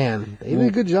 But, man, they did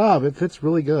a good job. It fits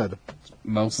really good.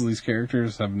 most of these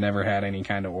characters have never had any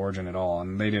kind of origin at all,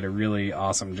 and they did a really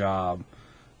awesome job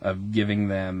of giving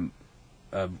them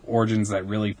origins that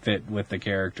really fit with the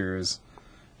characters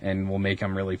and will make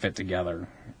them really fit together.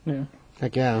 Yeah.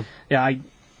 Heck yeah. Yeah,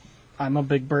 I'm a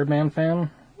big Birdman fan,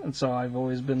 and so I've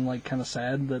always been like kind of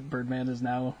sad that Birdman is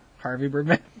now Harvey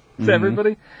Birdman to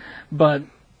everybody. But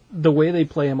the way they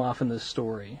play him off in this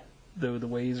story, the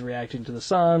way he's reacting to the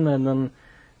sun, and then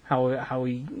how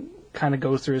he kind of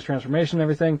goes through his transformation and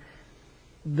everything,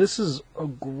 this is a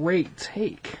great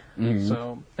take.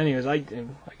 So, anyways, I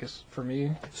guess for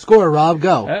me, Score, Rob,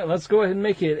 go. let's go ahead and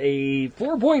make it a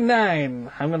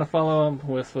 4.9. I'm going to follow up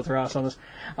with Ross on this.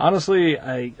 Honestly,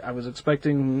 I was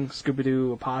expecting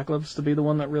Scooby-Doo Apocalypse to be the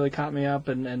one that really caught me up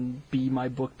and be my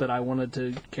book that I wanted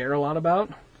to care a lot about.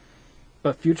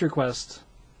 But Future Quest,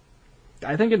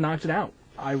 I think it knocked it out.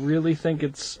 I really think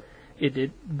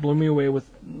it blew me away with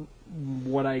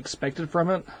what I expected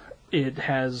from it. It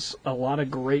has a lot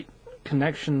of great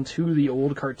connection to the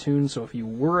old cartoon, so if you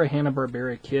were a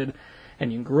Hanna-Barbera kid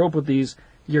and you grew up with these,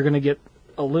 you're going to get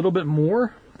a little bit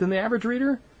more than the average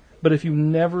reader. But if you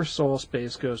never saw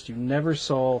Space Ghost, you never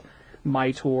saw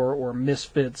Mytor or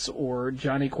Misfits or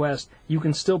Johnny Quest, you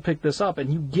can still pick this up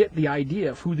and you get the idea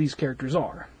of who these characters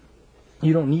are.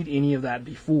 You don't need any of that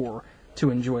before to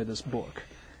enjoy this book.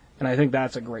 And I think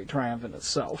that's a great triumph in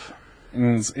itself.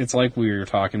 And it's like we were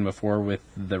talking before with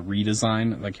the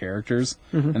redesign of the characters,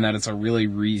 and that it's a really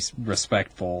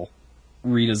respectful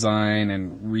redesign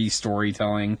and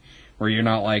re-storytelling, where you're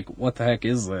not like, what the heck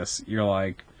is this? You're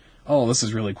like, oh, this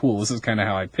is really cool. This is kind of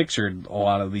how I pictured a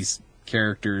lot of these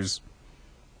characters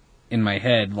in my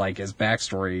head, like as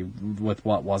backstory with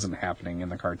what wasn't happening in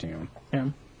the cartoon.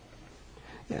 Yeah.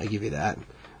 Yeah, I give you that.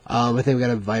 I think we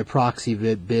got a by proxy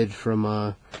bid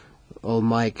from old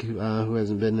Mike, who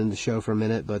hasn't been in the show for a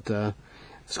minute, but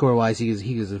score-wise, he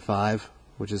gives it a 5,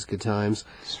 which is good times.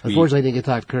 Sweet. Unfortunately, I didn't get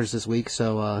to talk to Curtis this week,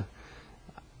 so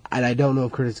and I don't know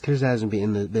if Curtis hasn't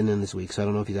been in this week, so I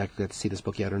don't know if he's actually got to see this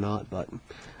book yet or not. But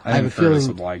I have a Curtis feeling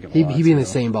would like it a he'd lot, be in the too.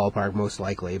 same ballpark most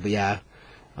likely. But yeah,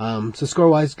 so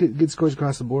score-wise, good scores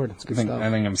across the board. It's good stuff. I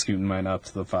think I'm scooting mine up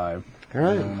to the 5. All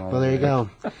right. Well, there you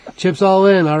go. Chips all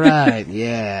in. All right.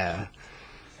 Yeah.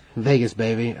 Vegas,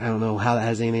 baby. I don't know how that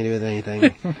has anything to do with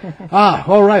anything.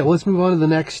 All right. Well, let's move on to the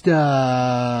next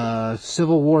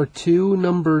Civil War II,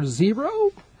 number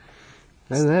 0.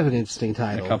 Doesn't have an interesting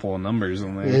title. A couple of numbers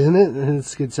in there. Isn't it?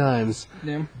 It's good times.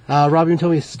 Yeah. Rob, you can tell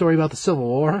me a story about the Civil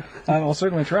War. I'll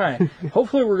certainly try.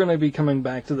 Hopefully we're going to be coming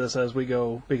back to this as we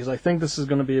go, because I think this is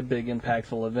going to be a big,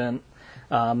 impactful event.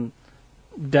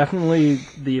 Definitely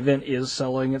the event is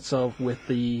selling itself with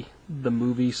the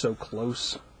movie so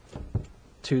close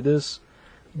to this,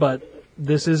 but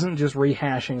this isn't just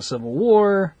rehashing Civil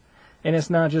War, and it's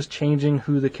not just changing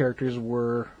who the characters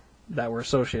were that were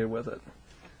associated with it.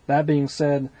 That being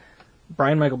said,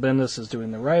 Brian Michael Bendis is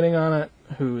doing the writing on it,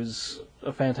 who is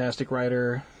a fantastic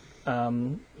writer.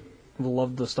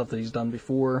 Loved the stuff that he's done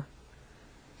before.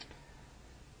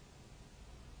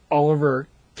 Oliver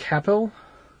Capel,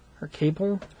 or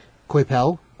Capel?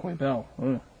 Coipel.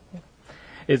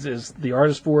 Is the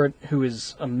artist for it, who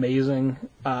is amazing.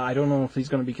 I don't know if he's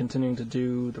going to be continuing to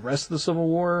do the rest of the Civil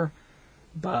War,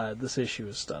 but this issue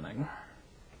is stunning.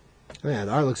 Yeah,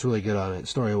 the art looks really good on it,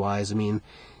 story-wise. I mean,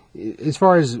 as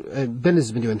far as Bendis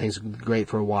has been doing things great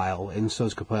for a while, and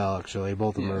so's Capel actually.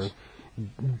 Both of them are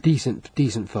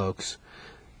decent folks.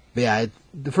 But yeah,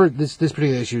 this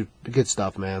particular issue, good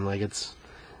stuff, man. Like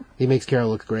he makes Carol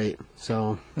look great.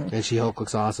 So, and She-Hulk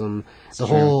looks awesome. The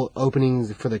whole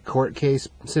opening for the court case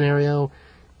scenario,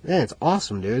 man, it's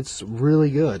awesome, dude. It's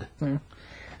really good. Yeah.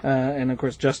 And of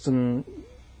course, Justin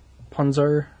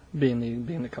Punzar being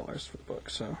the colors for the book.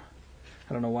 So,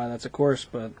 I don't know why that's a course,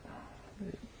 but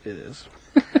it is.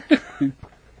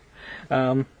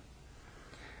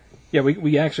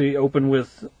 We actually open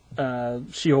with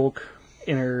She-Hulk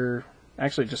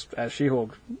actually just as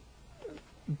She-Hulk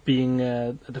being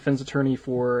a defense attorney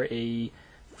for a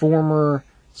former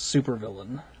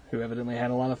supervillain who evidently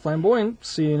had a lot of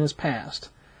flamboyancy in his past.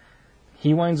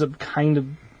 He winds up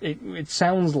it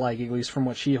sounds like, at least from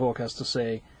what She-Hulk has to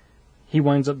say, he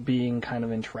winds up being kind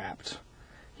of entrapped.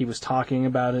 He was talking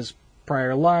about his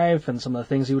prior life and some of the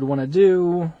things he would want to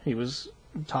do. He was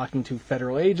talking to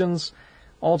federal agents.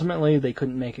 Ultimately, they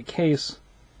couldn't make a case,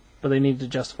 but they needed to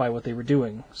justify what they were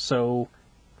doing. So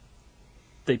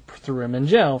they threw him in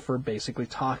jail for basically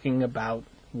talking about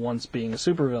once being a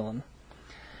supervillain.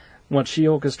 What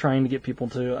She-Hulk is trying to get people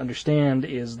to understand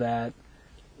is that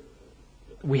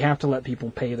we have to let people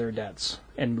pay their debts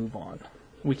and move on.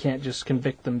 We can't just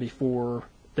convict them before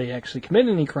they actually commit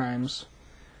any crimes.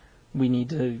 We need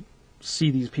to see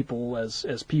these people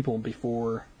as people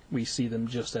before we see them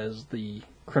just as the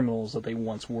criminals that they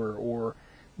once were, or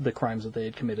the crimes that they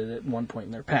had committed at one point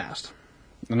in their past.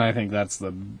 And I think that's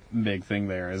the big thing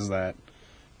there, is that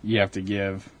you have to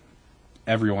give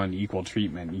everyone equal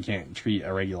treatment. You can't treat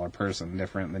a regular person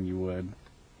different than you would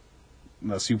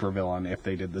the supervillain if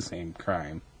they did the same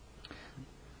crime.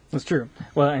 That's true.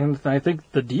 Well, and I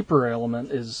think the deeper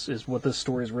element is what this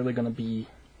story is really going to be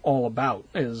all about,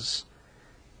 is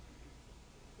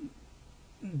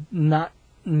not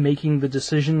making the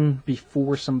decision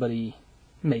before somebody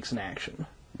makes an action,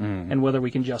 and whether we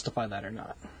can justify that or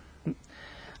not.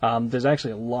 There's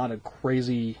actually a lot of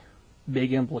crazy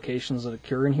big implications that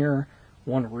occur in here.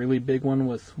 One really big one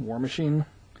with War Machine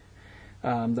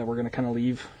that we're going to kind of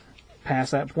leave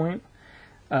past that point.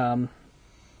 And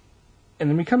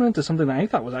then we come into something that I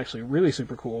thought was actually really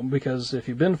super cool, because if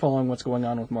you've been following what's going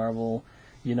on with Marvel,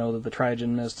 you know that the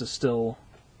Trigon Mist is still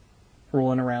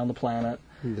rolling around the planet.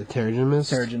 The Terrigen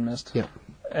Mist? Terrigen Mist. Yep.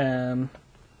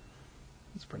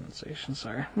 It's pronunciation,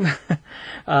 sorry.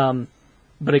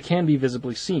 But it can be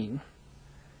visibly seen.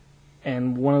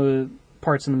 And one of the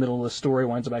parts in the middle of the story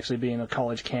winds up actually being a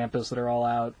college campus that are all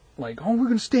out, like, oh, we're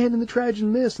going to stand in the Trigon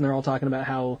Mist. And they're all talking about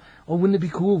how, oh, wouldn't it be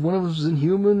cool if one of us was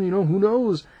Inhuman? You know, who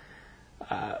knows?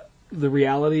 The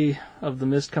reality of the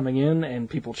mist coming in and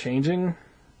people changing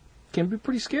can be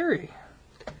pretty scary.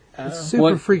 It's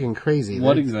super freaking crazy.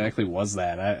 What exactly was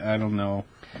that? I don't know.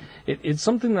 It's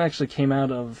something that actually came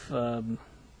out of...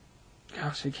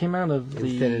 it came out of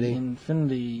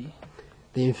Infinity.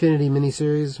 The Infinity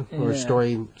miniseries, or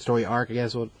story arc, I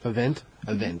guess. Event.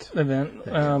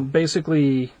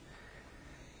 Basically,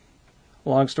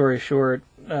 long story short,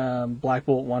 Black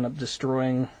Bolt wound up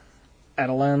destroying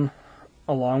Attilan,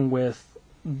 along with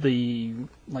the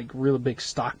really big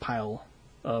stockpile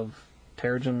of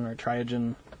Terrigen or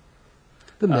Triogen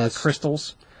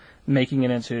crystals, making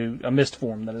it into a mist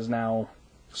form that is now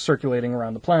circulating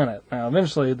around the planet. Now,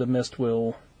 eventually, the mist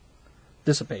will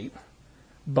dissipate.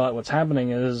 But what's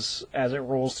happening is, as it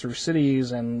rolls through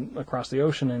cities and across the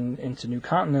ocean and into new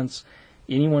continents,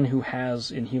 anyone who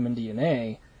has Inhuman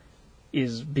DNA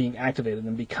is being activated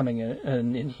and becoming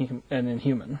an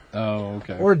Inhuman. Oh,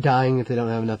 okay. Or dying if they don't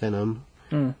have enough in them.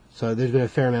 So there's been a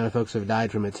fair amount of folks who have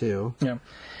died from it, too. Yeah.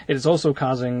 It is also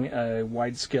causing a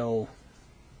wide-scale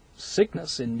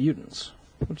sickness in mutants,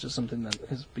 which is something that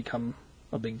has become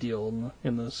a big deal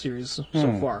in the series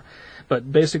so far.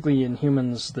 But basically, in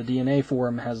humans, the DNA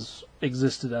form has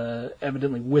existed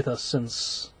evidently with us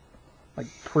since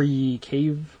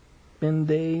pre-caveman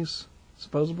days,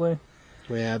 supposedly.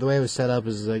 Well, yeah, the way it was set up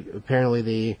is apparently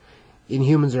the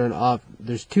Inhumans are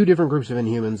there's two different groups of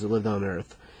Inhumans that lived on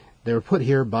Earth. They were put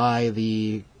here by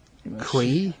the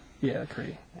Kree. Yeah,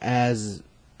 Kree. As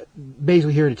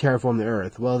basically here to terraform the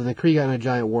Earth. Well, then the Kree got in a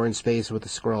giant war in space with the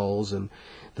Skrulls, and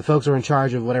the folks who were in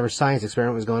charge of whatever science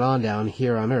experiment was going on down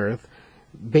here on Earth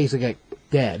basically got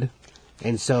dead.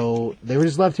 And so they were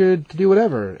just left here to do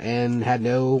whatever, and had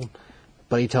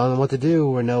nobody telling them what to do,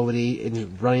 or nobody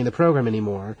running the program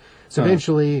anymore. So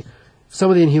eventually, some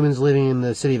of the Inhumans living in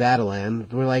the city of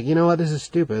Attilan were like, you know what, this is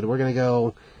stupid. We're going to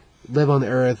go live on the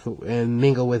Earth and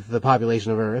mingle with the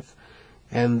population of Earth.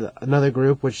 And another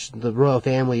group, which the royal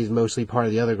family is mostly part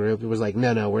of the other group, it was like,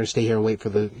 no, we're gonna stay here and wait for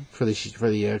the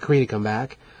Kree to come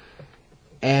back.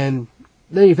 And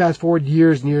then you fast forward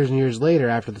years and years and years later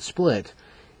after the split.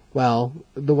 Well,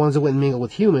 the ones that went and mingled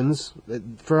with humans,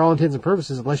 for all intents and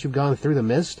purposes, unless you've gone through the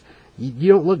mist,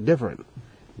 you don't look different.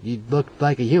 You look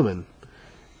like a human.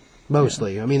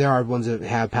 Mostly. Yeah. I mean, there are ones that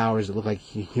have powers that look like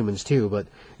humans too, but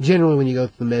generally when you go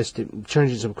through the mist, it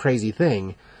turns into some crazy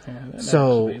thing.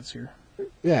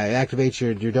 Yeah, it activates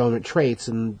your dormant traits,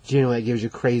 and generally it gives you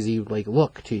crazy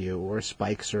look to you, or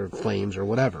spikes, or flames, or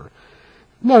whatever.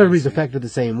 Not everybody's affected the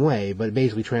same way, but it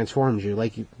basically transforms you,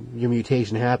 like your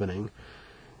mutation happening.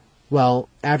 Well,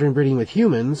 after inbreeding with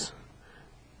humans,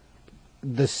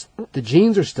 the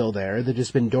genes are still there. They've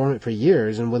just been dormant for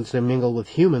years, and once they mingle with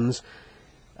humans,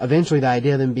 eventually the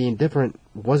idea of them being different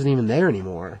wasn't even there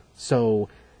anymore. So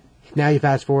now you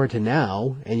fast forward to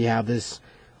now, and you have this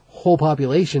whole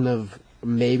population of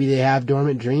maybe they have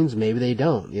dormant genes, maybe they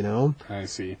don't, you know? I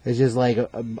see. It's just like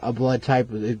a blood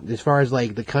type. As far as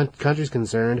the country's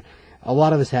concerned, a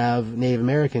lot of us have Native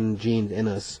American genes in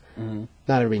us. Mm-hmm.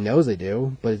 Not everybody knows they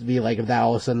do, but it'd be like if that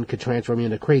all of a sudden could transform you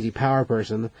into a crazy power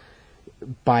person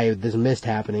by this mist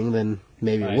happening, then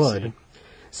maybe it would. See.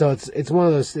 So it's one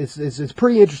of those. It's a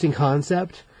pretty interesting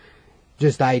concept,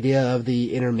 just the idea of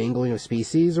the intermingling of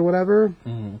species or whatever.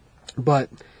 Mm-hmm. But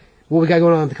what we got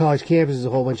going on at the college campus is a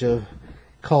whole bunch of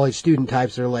college student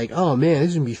types that are like, oh man, this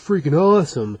is gonna be freaking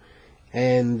awesome,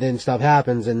 and then stuff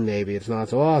happens and maybe it's not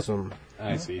so awesome.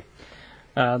 I see.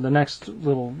 The next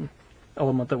little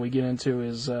element that we get into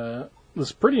is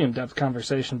this pretty in-depth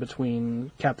conversation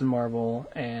between Captain Marvel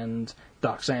and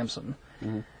Doc Samson.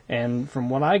 Mm-hmm. And from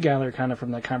what I gather kind of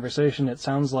from that conversation, it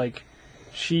sounds like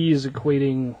she is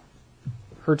equating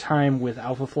her time with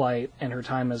Alpha Flight and her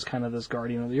time as kind of this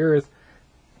guardian of the Earth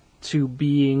to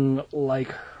being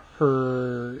like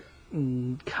her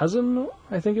cousin,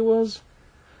 I think it was,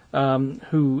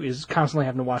 who is constantly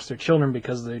having to watch their children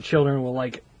because their children will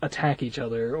attack each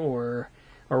other or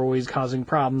are always causing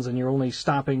problems, and you're only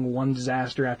stopping one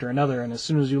disaster after another, and as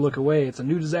soon as you look away, it's a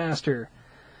new disaster.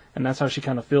 And that's how she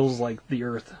kind of feels like the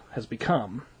Earth has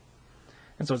become.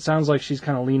 And so it sounds like she's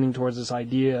kind of leaning towards this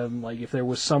idea of, if there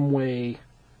was some way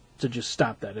to just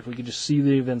stop that, if we could just see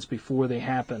the events before they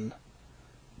happen,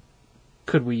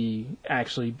 could we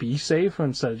actually be safe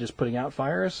instead of just putting out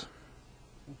fires?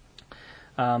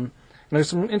 There's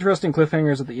some interesting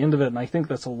cliffhangers at the end of it, and I think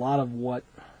that's a lot of what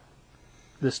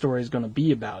this story is going to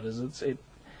be about.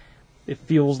 It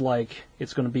feels like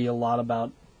it's going to be a lot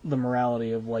about the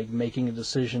morality of making a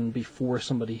decision before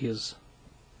somebody has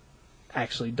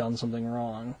actually done something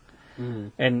wrong. Mm-hmm.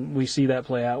 And we see that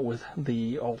play out with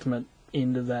the ultimate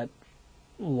end of that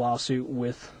lawsuit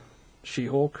with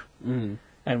She-Hulk. Mm-hmm.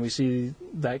 And we see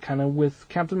that kind of with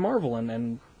Captain Marvel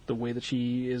and the way that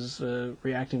she is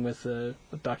reacting with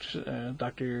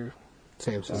Dr.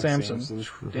 Samson.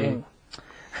 Mm-hmm. Dang.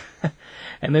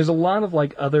 And there's a lot of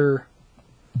other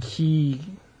key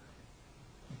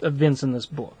events in this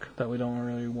book that we don't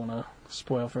really want to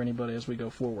spoil for anybody as we go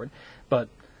forward. But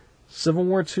Civil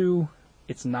War II,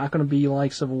 it's not going to be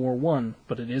like Civil War I,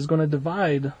 but it is going to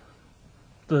divide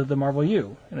the Marvel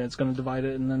U, and it's going to divide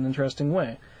it in an interesting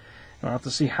way. And I'll have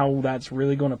to see how that's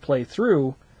really going to play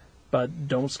through, but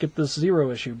don't skip this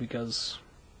Zero issue because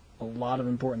a lot of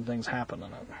important things happen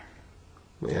in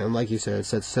it. Yeah, and like you said, it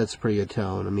sets a pretty good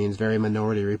tone. I mean, it's very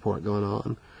Minority Report going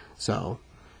on. So,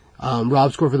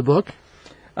 Rob, score for the book?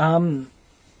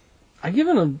 I give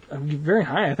it a very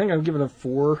high. I think I'd give it a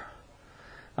 4.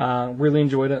 Really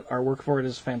enjoyed it. Artwork for it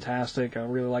is fantastic. I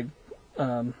really like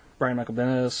Brian Michael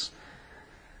Bendis.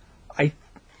 I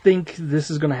think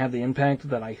this is going to have the impact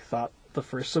that I thought the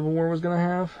first Civil War was going to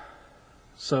have.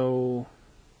 So,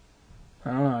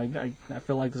 I don't know. I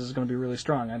feel like this is going to be really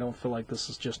strong. I don't feel like this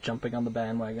is just jumping on the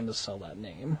bandwagon to sell that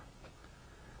name.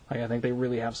 I think they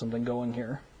really have something going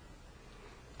here.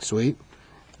 Sweet.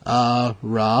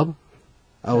 Rob?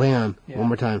 Oh, hang on. Yeah. One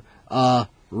more time.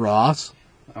 Ross?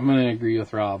 I'm going to agree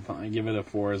with Rob. I give it a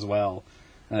 4 as well.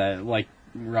 Like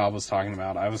Rob was talking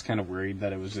about, I was kind of worried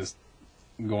that it was just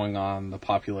going on the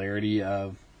popularity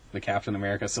of the Captain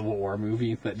America Civil War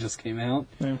movie that just came out.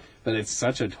 Yeah. But it's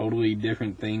such a totally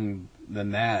different thing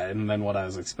than that and than what I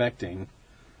was expecting.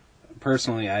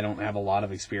 Personally, I don't have a lot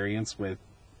of experience with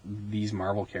these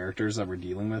Marvel characters that we're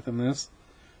dealing with in this.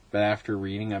 But after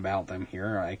reading about them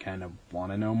here, I kind of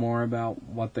want to know more about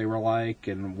what they were like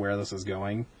and where this is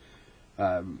going.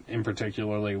 In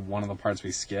particularly, one of the parts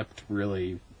we skipped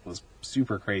really was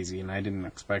super crazy, and I didn't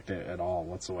expect it at all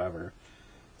whatsoever.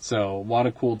 So, a lot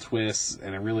of cool twists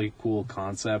and a really cool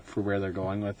concept for where they're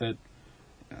going with it.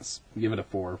 Yes, give it a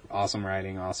 4. Awesome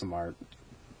writing, awesome art.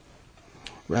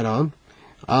 Right on.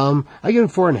 I give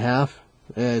it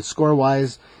 4.5. Score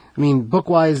wise, I mean, book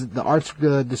wise, the art's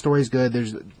good, the story's good.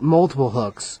 There's multiple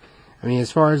hooks. I mean,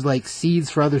 as far as like seeds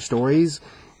for other stories,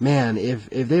 man, if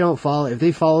they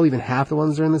follow even half the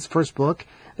ones that are in this first book,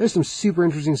 there's some super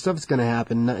interesting stuff that's going to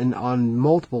happen on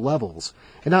multiple levels,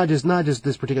 and not just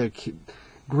this particular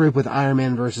group with Iron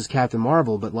Man versus Captain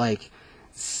Marvel, but like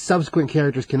subsequent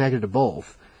characters connected to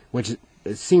both, which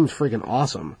it seems freaking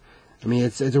awesome. I mean,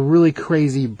 it's a really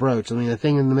crazy broach. I mean, the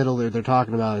thing in the middle they're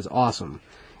talking about is awesome.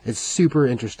 It's super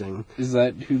interesting. Is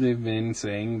that who they've been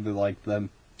saying the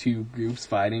two groups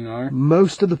fighting are?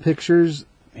 Most of the pictures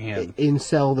Man,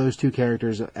 sell those two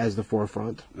characters as the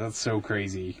forefront. that's so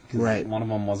crazy. 'Cause Right. one of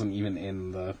them wasn't even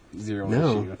in the Zero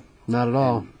No, issue. not at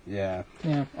all. Yeah.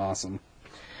 Yeah. Awesome.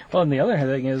 Well, and the other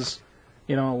thing is,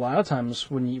 a lot of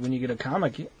times when you get a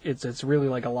comic, it's really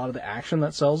like a lot of the action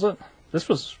that sells it. This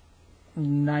was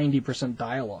 90%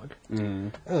 dialogue.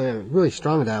 Mm. Oh, yeah, really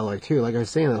strong dialogue too. Like I was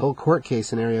saying, the whole court case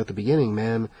scenario at the beginning,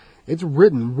 man, it's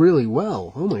written really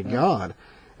well. Oh my god!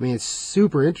 I mean, it's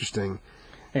super interesting.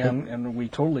 And we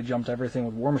totally jumped everything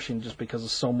with War Machine just because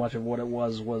of so much of what it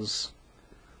was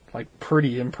like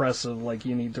pretty impressive. Like,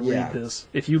 you need to Yeah. read this.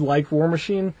 If you like War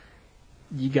Machine,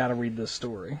 you got to read this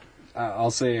story.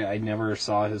 I'll say I never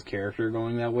saw his character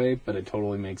going that way, but it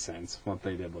totally makes sense what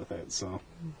they did with it. So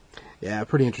Yeah,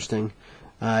 pretty interesting.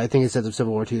 I think it sets up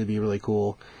Civil War 2 to be really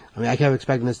cool. I mean, I kept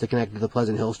expecting this to connect to the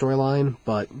Pleasant Hill storyline,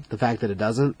 but the fact that it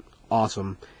doesn't,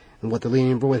 awesome. And what they're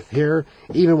leaning with here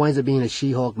even winds up being a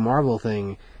She-Hulk Marvel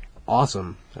thing,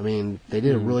 awesome. I mean, they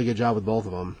did a really good job with both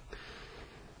of them.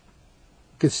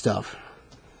 Good stuff.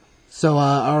 So,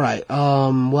 alright,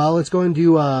 well, let's go and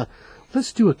do a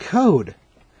code.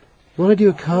 You want to do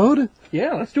a code?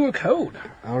 Yeah, let's do a code.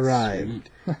 Alright. Sweet.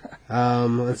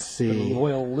 Let's For the see.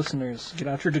 loyal listeners, get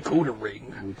out your decoder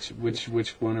ring.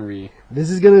 Which one are we? This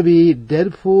is going to be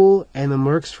Deadpool and the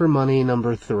Mercs for Money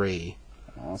number 3.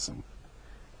 Awesome.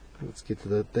 Let's get to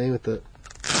the thing with the...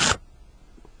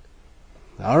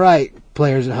 Alright,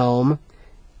 players at home.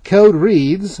 Code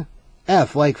reads,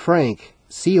 F like Frank,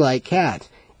 C like Cat,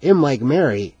 M like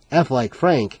Mary, F like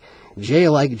Frank, J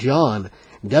like John,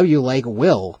 W like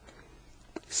Will,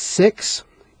 6,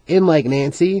 N like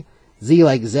Nancy, Z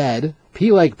like Zed,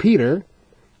 P like Peter,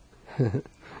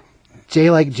 J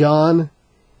like John,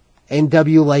 and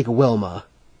W like Wilma.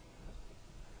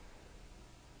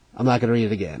 I'm not going to read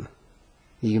it again.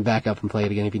 You can back up and play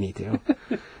it again if you need to.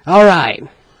 All right.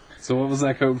 So what was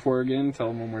that code for again? Tell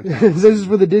them one more time. This is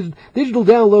for the digital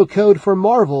download code for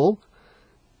Marvel,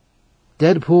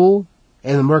 Deadpool,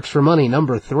 and the Mercs for Money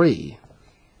number 3.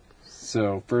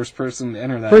 So first person to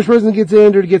enter that. First person that gets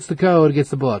entered gets the code, gets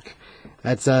the book.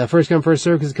 That's first come, first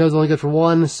serve, because the code's only good for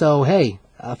one. So, hey,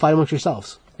 fight amongst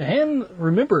yourselves. And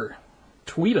remember,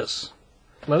 tweet us.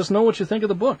 Let us know what you think of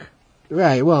the book.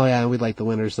 Right, well, yeah, we'd like the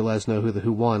winners to let us know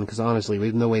who won, because honestly, we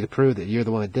have no way to prove that you're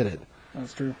the one that did it.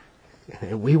 That's true.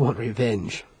 And we want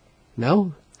revenge.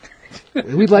 No?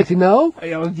 We'd like to know.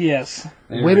 Yes.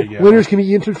 There we go. Winners can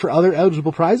be entered for other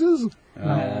eligible prizes? I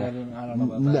don't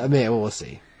know about that. Man, well, we'll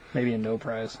see. Maybe a no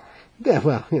prize. Yeah,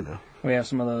 well, you know. We have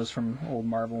some of those from old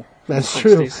Marvel. That's from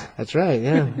true. the 60s. That's right,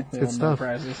 yeah. It's The good old no stuff.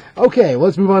 prizes. Okay, well,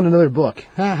 let's move on to another book.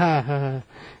 Ha ha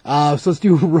ha. So let's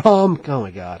do ROM. Oh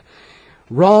my god.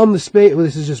 ROM the Space. Well,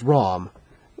 this is just ROM.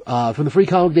 From the Free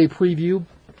Comic Day preview.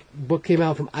 Book came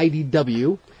out from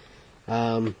IDW.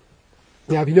 Now,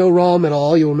 if you know ROM at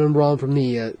all, you'll remember ROM from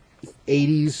the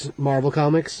 80s Marvel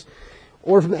comics,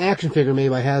 or from the action figure made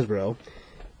by Hasbro.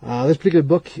 This particular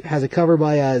book has a cover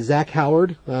by Zach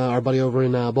Howard, our buddy over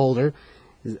in Boulder.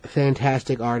 He's a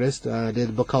fantastic artist. Did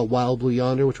a book called Wild Blue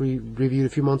Yonder, which we reviewed a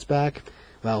few months back.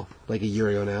 Well, like a year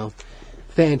ago now.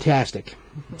 Fantastic.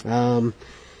 We're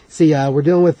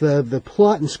dealing with the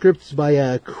plot and scripts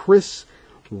by Chris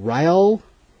Ryall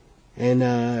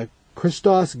and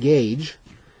Christos Gage.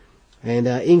 And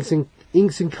inks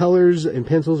and colors and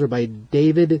pencils are by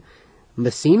David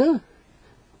Messina,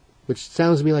 which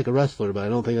sounds to me like a wrestler, but I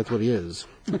don't think that's what he is.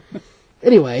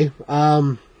 Anyway,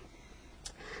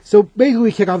 so basically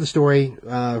we kick off the story.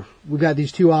 We've got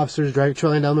these two officers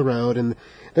trailing down the road, and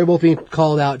they're both being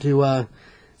called out to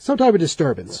some type of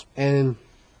disturbance. And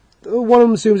one of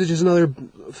them assumes it's just another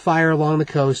fire along the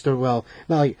coast, or, well,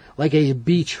 not like a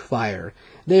beach fire.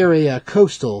 They are a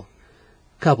coastal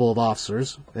couple of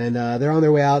officers, and they're on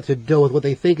their way out to deal with what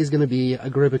they think is going to be a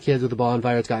group of kids with a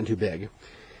bonfire that's gotten too big.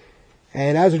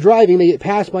 And as they're driving, they get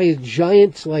passed by a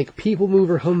giant, people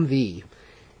mover Humvee.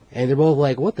 And they're both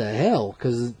like, what the hell?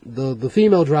 Because the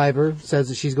female driver says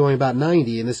that she's going about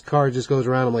 90, and this car just goes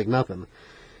around them like nothing.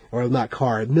 or not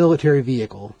car, military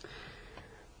vehicle.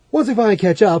 Once they finally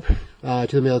catch up to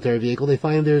the military vehicle, they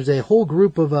find there's a whole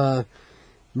group of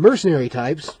mercenary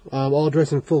types, all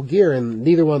dressed in full gear, and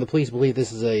neither one of the police believe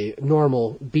this is a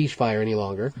normal beach fire any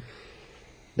longer.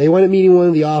 They wind up meeting one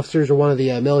of the officers or one of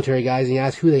the military guys, and he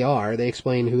asks who they are. They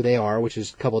explain who they are, which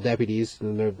is a couple of deputies,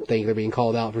 and they think they're being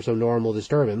called out for some normal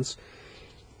disturbance.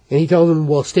 And he tells them,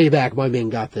 well, stay back, my men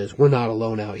got this. We're not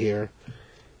alone out here.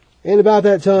 And about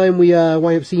that time, we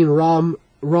wind up seeing Rom,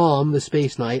 the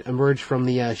Space Knight, emerge from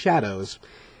the shadows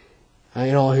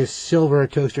in all his silver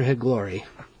toaster head glory.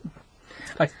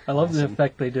 I love the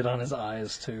effect they did on his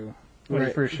eyes, too, when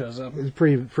he first shows up. It's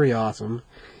pretty awesome.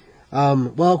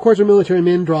 Well, of course, our military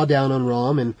men draw down on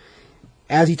Rom, and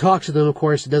as he talks to them, of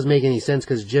course, it doesn't make any sense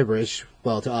because it's gibberish,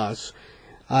 well, to us.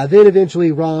 Then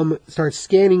eventually Rom starts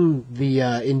scanning the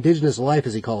indigenous life,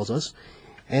 as he calls us,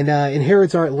 and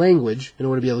inherits our language in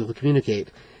order to be able to communicate.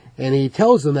 And he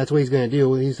tells them that's what he's going to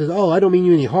do. He says, I don't mean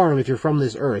you any harm if you're from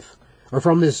this earth, or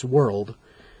from this world.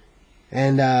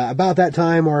 And about that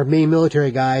time, our main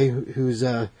military guy, who's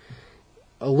a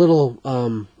little,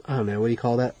 I don't know, what do you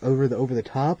call that? Over the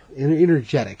top?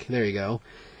 Energetic. There you go.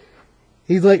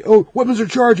 He's like, weapons are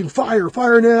charging!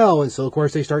 Fire now! And so, of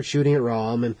course, they start shooting at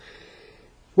Rom, and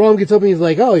Rom gets up and he's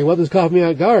like, your weapons caught me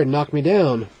out guard and knocked me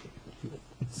down.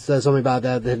 Says something about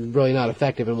that's really not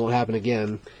effective and won't happen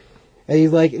again. And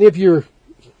he's like, and if you're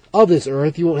of this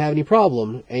earth, you won't have any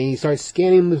problem. And he starts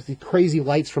scanning the crazy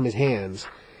lights from his hands.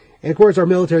 And of course, our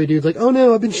military dude's like, oh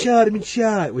no, I've been shot,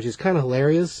 which is kind of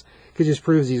hilarious, because it just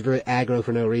proves he's very aggro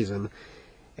for no reason.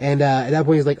 And at that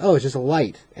point, he's like, it's just a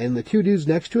light. And the two dudes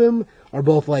next to him are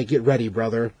both like, get ready,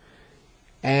 brother.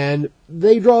 And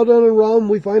they draw down on Rom.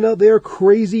 We find out they are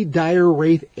crazy dire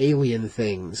wraith alien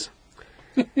things.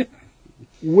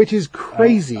 Which is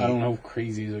crazy. I don't know if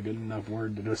crazy is a good enough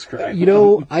word to describe.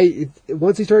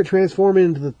 Once they start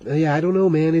transforming into I don't know,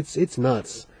 man, it's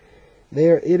nuts.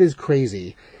 It is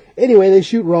crazy. Anyway, they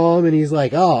shoot Rom, and he's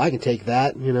like, I can take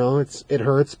that, it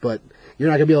hurts, but you're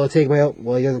not going to be able to take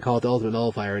well, he doesn't call it the ultimate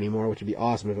nullifier anymore, which would be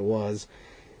awesome if it was.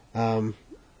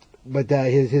 But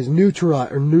his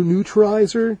neutralizer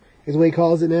is what he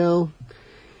calls it now.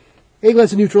 He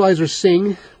lets the neutralizer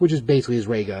sing, which is basically his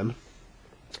ray gun.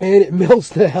 And it melts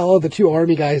the hell out of the two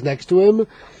army guys next to him,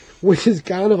 which is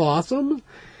kind of awesome.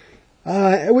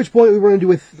 At which point we run into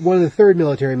with one of the third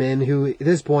military men, who at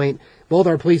this point, both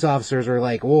our police officers are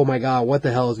like, oh my god, what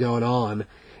the hell is going on?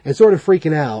 And sort of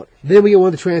freaking out. Then we get one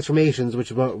of the transformations, which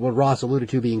is what Ross alluded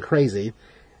to being crazy.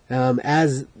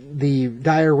 As the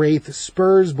dire wraith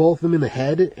spurs both of them in the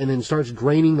head and then starts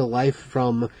draining the life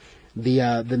from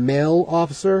the male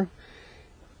officer.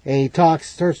 And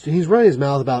he's running his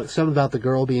mouth about something about the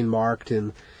girl being marked,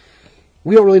 and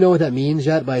we don't really know what that means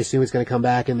yet, but I assume it's going to come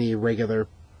back in the regular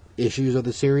issues of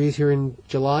the series here in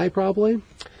July, probably.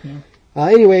 Yeah.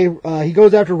 Anyway, he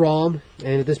goes after Rom,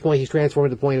 and at this point he's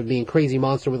transformed to the point of being a crazy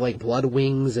monster with like blood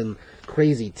wings and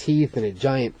crazy teeth and a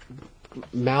giant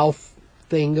mouth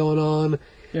thing going on.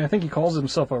 Yeah, I think he calls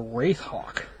himself a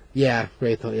Wraithhawk. Yeah,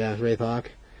 Wraithhawk.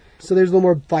 So there's a little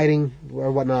more fighting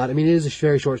or whatnot. I mean, it is a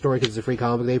very short story because it's a free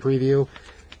comic day preview.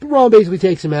 But Rom basically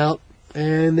takes him out,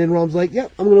 and then Rom's like,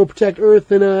 yep, I'm going to protect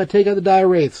Earth and take out the dire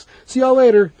wraiths. See y'all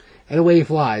later. And away he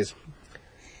flies.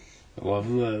 I love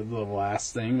the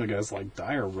last thing. The guy's like,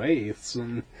 dire wraiths,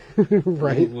 and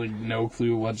right. Like no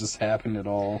clue what just happened at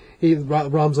all.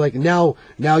 Rom's like, now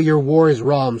your war is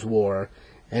Rom's war.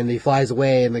 And he flies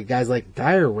away, and the guy's like,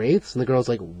 dire wraiths? And the girl's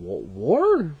like,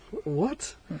 war?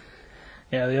 What?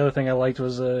 Yeah, the other thing I liked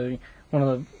was one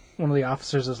of the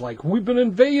officers is like, we've been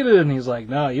invaded, and he's like,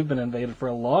 no, you've been invaded for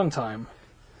a long time.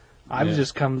 I've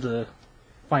just come to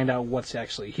find out what's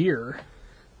actually here.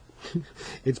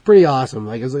 It's pretty awesome.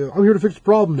 Like, I'm here to fix the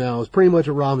problem now. It's pretty much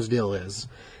what Rom's deal is.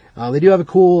 They do have a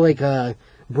cool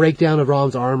breakdown of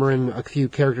Rom's armor and a few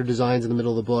character designs in the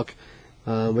middle of the book,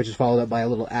 which is followed up by a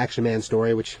little Action Man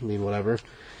story, which, I mean, whatever.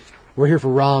 We're here for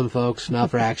Rom, folks,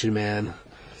 not for Action Man.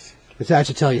 Which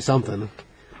actually tell you something.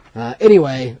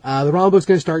 Anyway, the Rom book's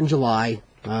going to start in July.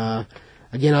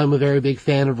 Again, I'm a very big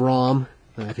fan of Rom.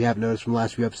 If you haven't noticed from the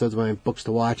last few episodes of my books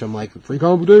to watch, I'm like, Free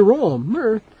Comic Book Day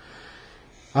Rom.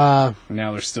 Now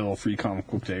there's still a Free Comic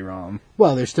Book Day Rom.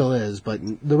 Well, there still is, but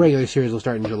the regular series will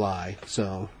start in July,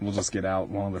 so... We'll just get out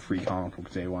one of the Free Comic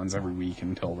Book Day ones every week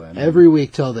until then. Every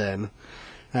week till then.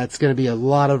 That's going to be a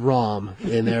lot of Rom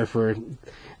in there for...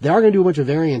 They are going to do a bunch of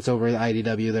variants over at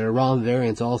IDW. There are ROM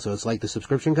variants also. It's like the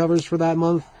subscription covers for that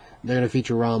month. They're going to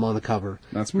feature ROM on the cover.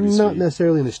 That's pretty Not sweet.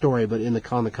 Necessarily in the story, but on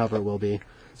the cover it will be.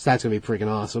 So that's going to be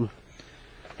freaking awesome.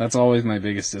 That's always my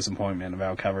biggest disappointment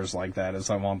about covers like that,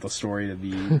 is I want the story to be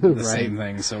the Right. same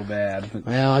thing so bad. But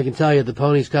Well, I can tell you the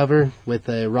ponies cover with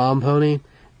a Rom pony,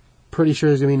 pretty sure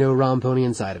there's going to be no Rom pony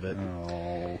inside of it.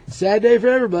 oh, Sad day for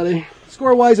everybody.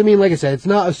 Score-wise, I mean, like I said, it's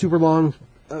not a super long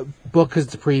book because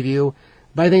it's a preview,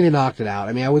 but I think they knocked it out.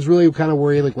 I mean, I was really kind of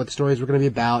worried like what the stories were going to be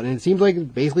about, and it seems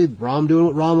like basically Rom doing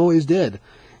what Rom always did,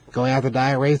 going after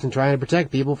Dire Wraiths and trying to protect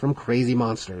people from crazy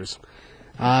monsters.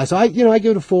 So I give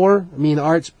it a 4. I mean, the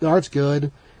art's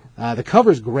good. The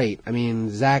cover's great. I mean,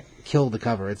 Zach killed the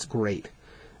cover. It's great.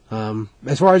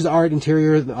 As far as the art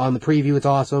interior on the preview, it's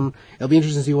awesome. It'll be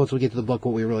interesting to see once we get to the book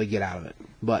what we really get out of it.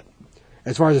 But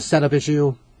as far as a setup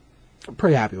issue, I'm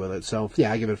pretty happy with it. So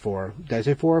yeah, I give it 4. Did I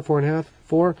say 4? 4.5?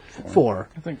 4? 4.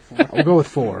 I think 4. We'll go with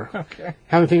 4. Okay.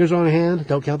 How many fingers are on a hand?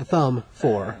 Don't count the thumb.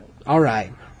 4. All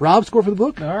right. Rob, score for the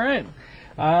book? All right.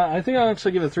 I think I'll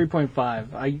actually give it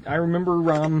 3.5. I remember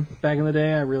Rom back in the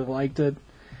day. I really liked it.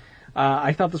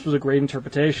 I thought this was a great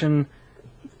interpretation.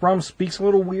 Rom speaks a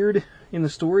little weird in the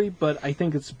story, but I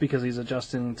think it's because he's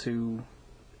adjusting to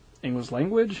English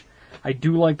language. I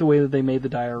do like the way that they made the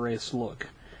Dire Wraiths look.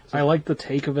 I like the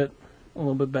take of it a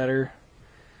little bit better.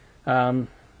 But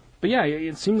yeah,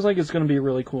 it seems like it's going to be a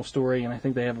really cool story, and I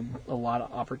think they have a lot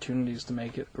of opportunities to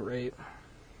make it great.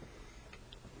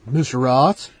 Mr.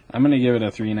 Roth? I'm going to give it a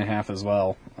 3.5 as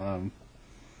well.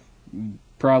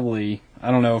 Probably, I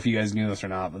don't know if you guys knew this or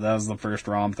not, but that was the first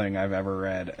Rom thing I've ever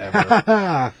read,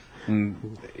 ever.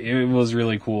 And it was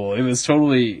really cool. It was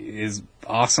totally is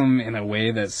awesome in a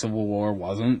way that Civil War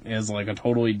wasn't. It was like a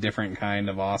totally different kind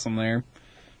of awesome there.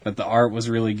 But the art was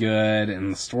really good,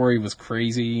 and the story was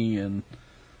crazy, and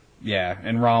yeah,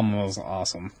 and Rom was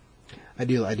awesome. I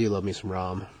do love me some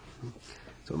Rom.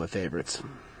 It's one of my favorites.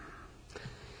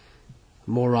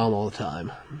 More Rom all the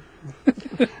time.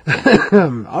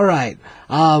 All right.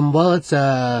 Well, let's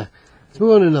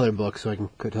move on to another book so I can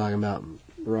quit talking about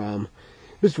Rom.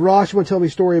 Mr. Ross, you want to tell me a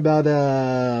story about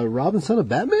Robin, Son of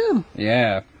Batman?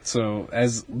 Yeah, so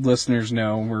as listeners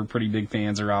know, we're pretty big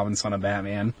fans of Robin, Son of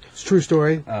Batman. It's a true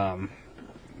story.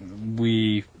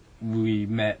 We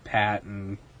met Pat,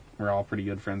 and we're all pretty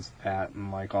good friends with Pat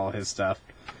and like all his stuff.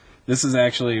 This is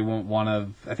actually one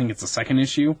of, I think it's the second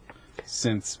issue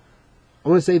since. I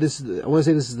want to say this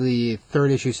is the third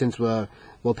issue since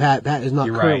Pat is not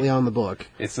You're currently right. on the book.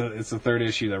 It's the third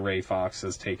issue that Ray Fox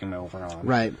has taken over on.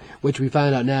 Right, which we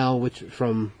find out now,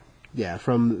 from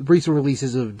recent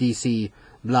releases of DC,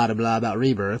 blah blah blah about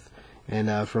Rebirth,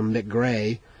 and from Mick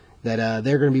Gray, that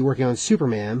they're going to be working on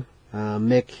Superman.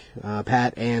 Mick,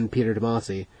 Pat, and Peter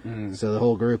Tomasi. So the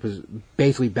whole group is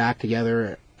basically back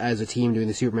together as a team doing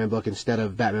the Superman book instead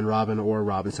of Batman Robin or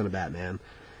Robin Son of Batman.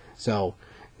 So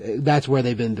that's where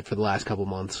they've been for the last couple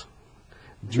months.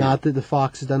 True. Not that the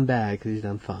Fox has done bad, because he's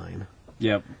done fine.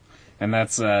 Yep. And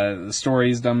that's, the story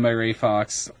is done by Ray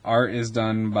Fox. Art is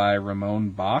done by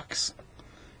Ramon Box.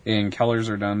 And colors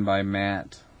are done by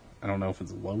Matt. I don't know if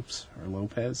it's Lopes or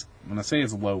Lopez. I'm going to say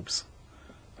it's Lopes.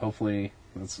 Hopefully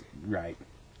that's right.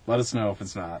 Let us know if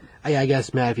it's not. I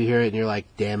guess, Matt, if you hear it and you're like,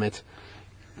 damn it,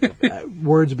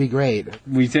 words would be great.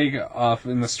 We take off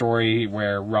in the story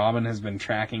where Robin has been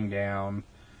tracking down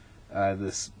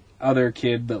this other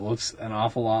kid that looks an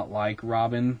awful lot like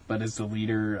Robin, but is the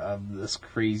leader of this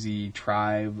crazy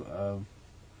tribe of...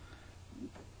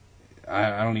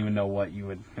 I don't even know what you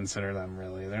would consider them,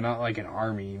 really. They're not like an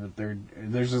army, but they're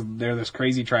this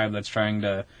crazy tribe that's trying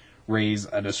to raise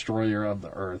a destroyer of the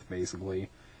earth, basically.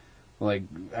 Like,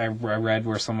 I read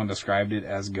where someone described it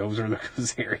as Gozer the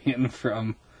Gozerian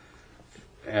from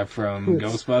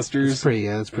Ghostbusters. It's pretty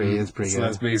good. It's pretty So good.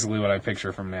 that's basically what I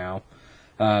picture from now.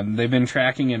 They've been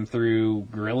tracking him through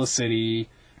Gorilla City,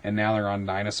 and now they're on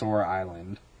Dinosaur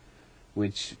Island,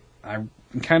 which,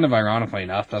 kind of ironically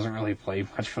enough, doesn't really play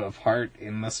much of a part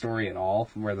in the story at all,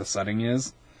 where the setting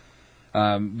is.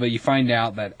 But you find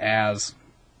out that as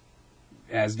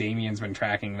Damian's been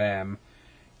tracking them,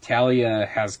 Talia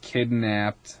has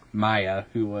kidnapped Maya,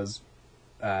 who was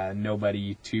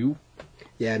Nobody 2.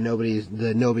 Yeah, nobody's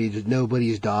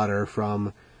daughter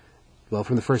from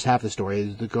the first half of the story.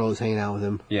 The girl who's hanging out with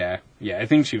him. Yeah, I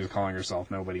think she was calling herself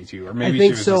Nobody 2, or maybe I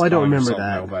think she was so. just I don't calling remember herself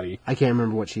that. Nobody. I can't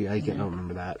remember I don't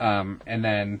remember that. And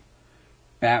then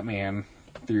Batman,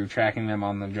 through tracking them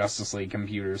on the Justice League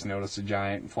computers, noticed a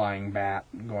giant flying bat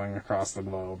going across the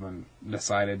globe and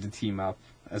decided to team up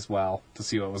as well to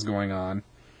see what was going on.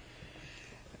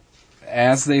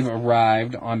 As they've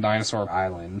arrived on Dinosaur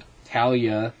Island,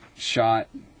 Talia shot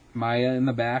Maya in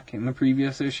the back in the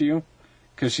previous issue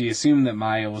because she assumed that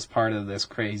Maya was part of this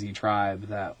crazy tribe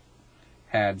that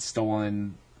had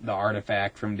stolen the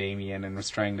artifact from Damian and was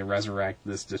trying to resurrect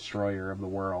this destroyer of the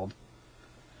world.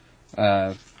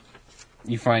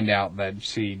 You find out that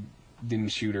she didn't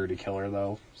shoot her to kill her,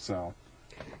 though, so...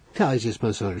 Tally's just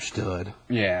misunderstood.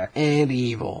 Yeah. And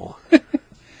evil.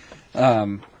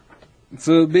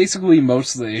 So basically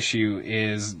most of the issue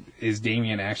is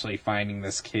Damien actually finding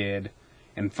this kid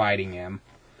and fighting him.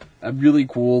 A really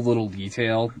cool little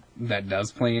detail that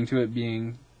does play into it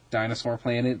being Dinosaur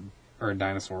Planet, or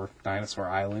Dinosaur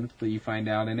Island, that you find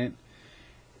out in it,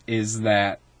 is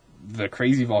that the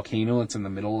crazy volcano that's in the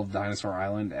middle of Dinosaur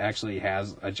Island actually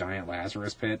has a giant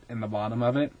Lazarus pit in the bottom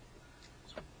of it.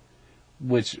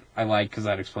 Which I like, because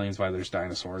that explains why there's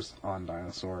dinosaurs on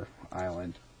Dinosaur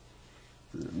Island.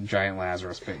 Giant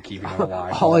Lazarus pit keeping them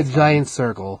alive. All a giant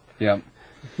circle. Yep.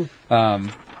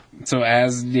 So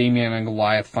as Damien and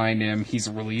Goliath find him, he's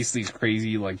released these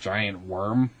crazy, like, giant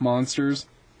worm monsters.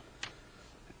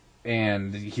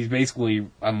 And he's basically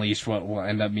unleashed what will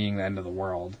end up being the end of the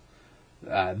world.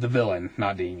 The villain,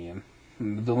 not Damien.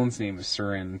 The villain's name is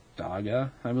Surin Daga,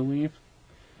 I believe.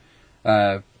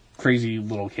 Crazy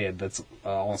little kid that's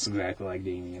almost exactly like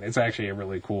Damien. It's actually a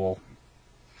really cool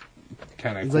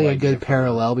kind of... It's like a good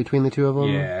parallel between the two of them.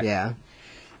 Yeah.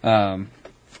 Yeah.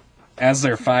 As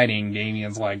they're fighting,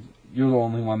 Damien's like, you're the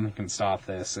only one that can stop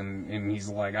this. And he's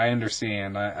like, I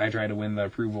understand. I try to win the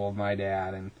approval of my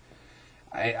dad. And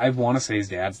I want to say his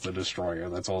dad's the destroyer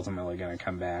that's ultimately going to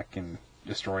come back and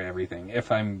destroy everything,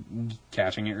 if I'm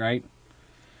catching it right.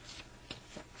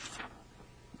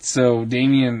 So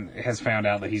Damien has found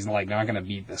out that he's like not going to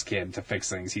beat this kid to fix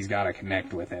things. He's got to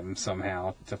connect with him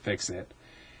somehow to fix it.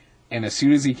 And as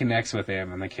soon as he connects with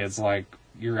him and the kid's like,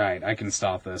 you're right, I can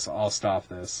stop this. I'll stop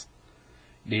this.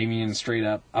 Damien straight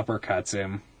up uppercuts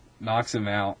him, knocks him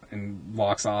out, and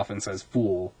walks off and says,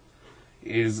 fool.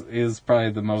 Is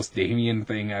probably the most Damien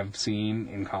thing I've seen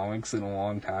in comics in a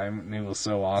long time. And it was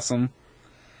so awesome.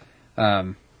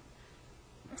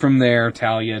 From there,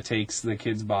 Talia takes the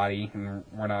kid's body, and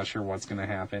we're not sure what's going to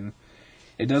happen.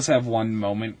 It does have one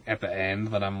moment at the end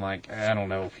that I'm like, I don't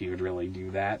know if he would really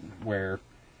do that, where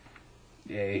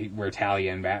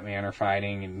Talia and Batman are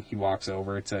fighting, and he walks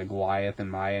over to Goliath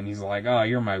and Maya, and he's like, oh,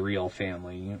 you're my real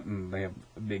family. And they have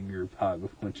a big group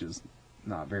hug, which is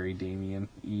not very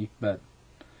Damien-y, but...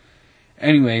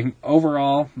 Anyway,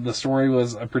 overall, the story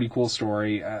was a pretty cool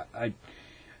story.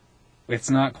 It's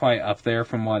not quite up there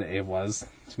from what it was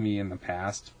to me in the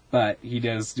past, but he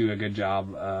does do a good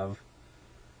job of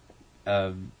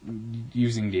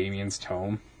using Damien's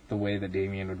tone, the way that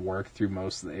Damien would work through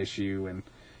most of the issue, and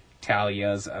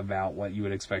Talia's about what you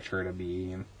would expect her to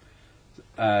be. And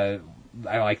I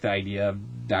like the idea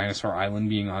of Dinosaur Island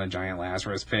being on a giant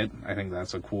Lazarus pit. I think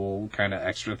that's a cool kind of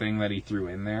extra thing that he threw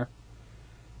in there.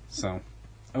 So,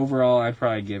 overall, I'd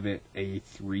probably give it a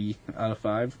 3 out of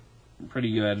 5.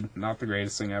 Pretty good. Not the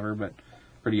greatest thing ever, but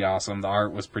pretty awesome. The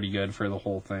art was pretty good for the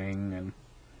whole thing, and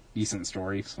decent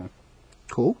story. So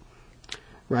cool.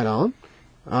 Right on.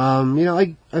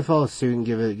 I follow suit and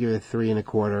give it 3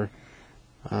 1/4.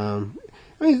 I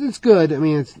mean, it's good. I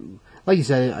mean, it's like you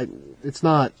said. It's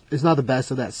not the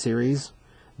best of that series,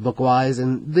 book wise,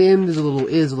 and the end is a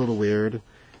little weird,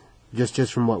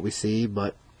 just from what we see.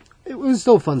 But it was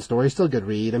still a fun story, still a good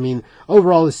read. I mean,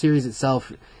 overall, the series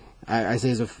itself, I say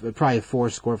is probably a 4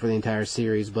 score for the entire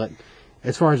series. But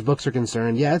as far as books are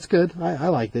concerned, yeah, it's good. I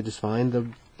liked it just fine. The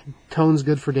tone's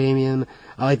good for Damien.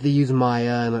 I like to use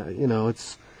Maya, and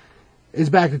it's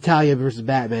back to Talia versus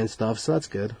Batman stuff, so that's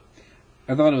good.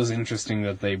 I thought it was interesting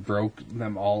that they broke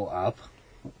them all up.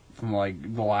 From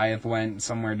like Goliath went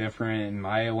somewhere different, and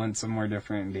Maya went somewhere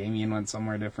different, and Damien went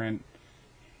somewhere different,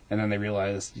 and then they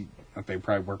realized that they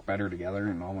probably work better together,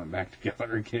 and all went back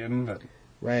together again. But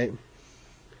right.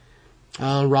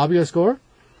 Rob, your score?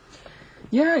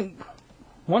 Yeah, I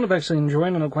wound up actually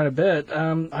enjoying it quite a bit.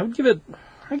 I would give it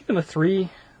a 3.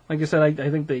 Like I said, I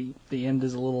think the end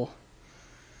is a little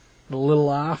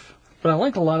off, but I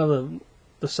like a lot of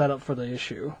the setup for the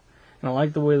issue, and I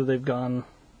like the way that they've gone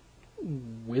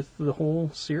with the whole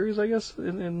series, I guess,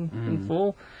 in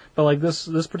full. But like this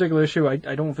particular issue, I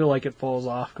don't feel like it falls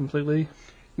off completely.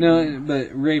 No, but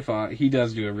Ray Fawkes, he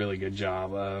does do a really good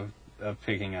job of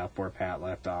picking up where Pat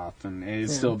left off, and it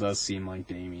still does seem like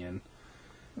Damien.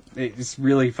 It's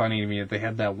really funny to me that they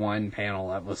had that one panel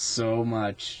that was so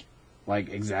much like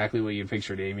exactly what you'd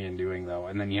picture Damien doing, though,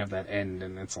 and then you have that end,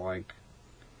 and it's like,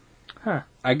 huh.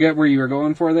 I get where you were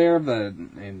going for there, but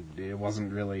it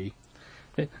wasn't really.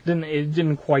 It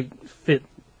didn't quite fit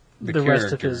the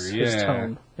rest of his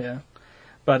tone. Yeah.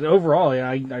 But overall, yeah,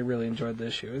 I really enjoyed the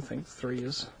issue. I think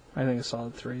a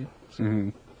solid 3. So. Mm-hmm.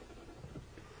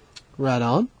 Right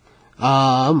on.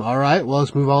 All right. Well,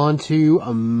 let's move on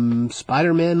to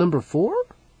Spider-Man number 4.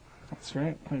 That's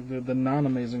right. Like the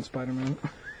non-amazing Spider-Man.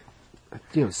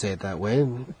 You don't say it that way.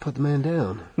 Put the man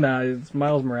down. Nah, it's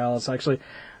Miles Morales. Actually,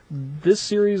 this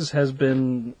series has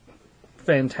been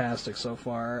fantastic so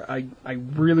far. I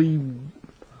really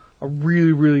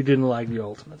didn't like the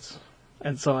Ultimates.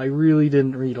 And so I really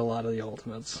didn't read a lot of the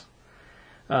Ultimates.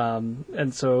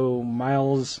 And so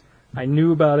Miles, I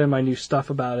knew about him, I knew stuff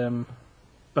about him,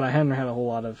 but I hadn't had a whole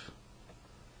lot of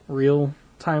real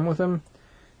time with him.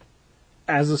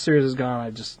 As the series has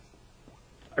gone,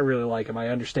 I really like him. I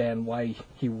understand why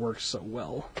he works so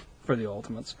well for the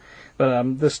Ultimates.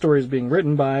 But this story is being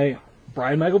written by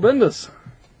Brian Michael Bendis.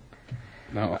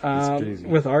 No, that's crazy.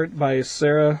 With art by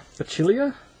Sarah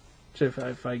Bachilia.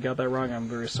 If I got that wrong, I'm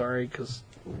very sorry, because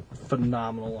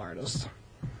phenomenal artist.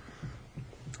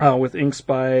 With inks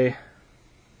by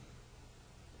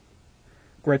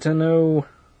Gaetano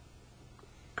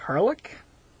Karlik.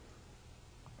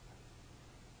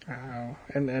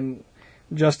 And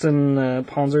Justin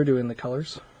Ponzer doing the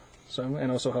colors, and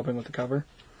also helping with the cover.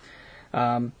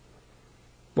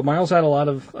 But Miles had a lot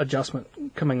of adjustment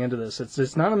coming into this.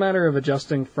 It's not a matter of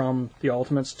adjusting from the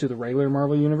Ultimates to the regular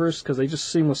Marvel Universe, because they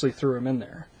just seamlessly threw him in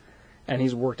there. And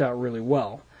he's worked out really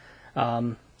well.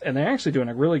 And they're actually doing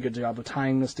a really good job of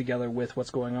tying this together with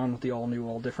what's going on with the all-new,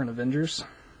 all-different Avengers.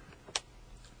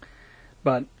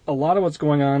 But a lot of what's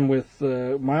going on with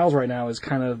Miles right now is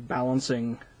kind of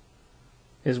balancing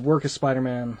his work as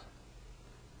Spider-Man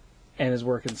and his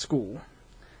work in school.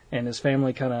 And his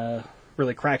family kind of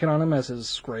really cracking on him as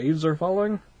his grades are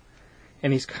falling.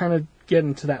 And he's kind of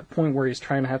getting to that point where he's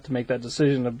trying to have to make that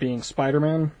decision of being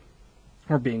Spider-Man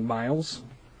or being Miles,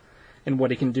 and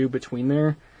what he can do between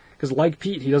there. Because like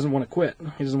Pete, he doesn't want to quit.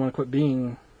 He doesn't want to quit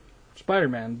being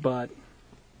Spider-Man, but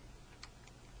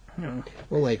you know.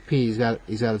 Well, like Pete, he's got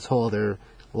his whole other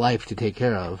life to take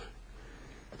care of.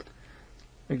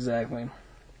 Exactly.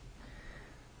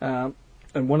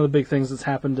 And one of the big things that's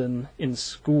happened in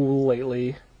school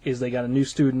lately is they got a new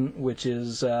student, which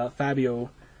is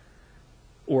Fabio,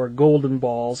 or Golden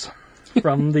Balls,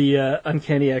 from the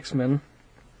Uncanny X-Men.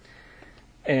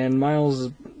 And Miles'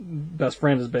 best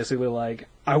friend is basically like,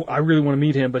 I really want to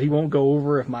meet him, but he won't go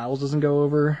over if Miles doesn't go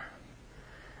over.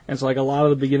 And so, like, a lot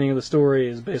of the beginning of the story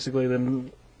is basically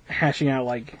them hashing out,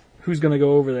 like, who's going to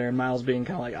go over there, and Miles being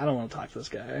kind of like, I don't want to talk to this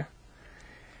guy.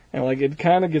 And, like, it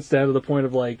kind of gets down to the point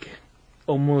of, like,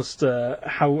 almost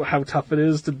how tough it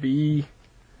is to be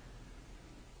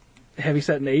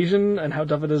heavyset and Asian, and how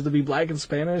tough it is to be black and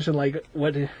Spanish, and, like,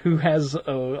 who has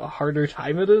a harder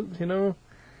time at it, you know?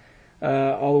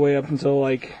 All the way up until,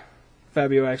 like,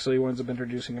 Fabio actually winds up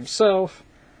introducing himself,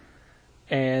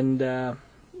 and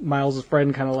Miles'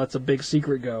 friend kind of lets a big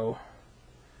secret go.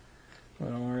 I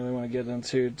don't really want to get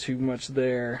into too much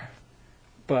there,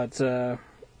 but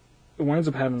it winds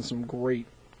up having some great,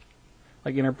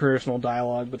 like, interpersonal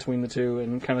dialogue between the two,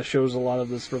 and kind of shows a lot of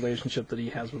this relationship that he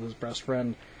has with his best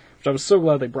friend, which I was so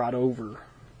glad they brought over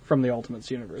from the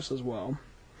Ultimates universe as well.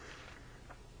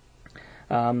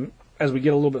 As we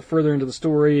get a little bit further into the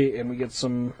story, and we get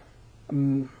some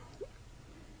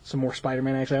more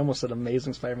Spider-Man action. I almost said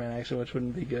Amazing Spider-Man action, which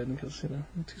wouldn't be good, because, you know,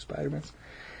 two Spider-Mans.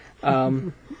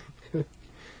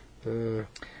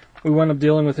 We wound up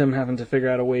dealing with him having to figure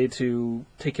out a way to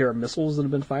take care of missiles that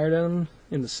have been fired at him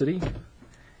in the city.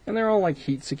 And they're all, like,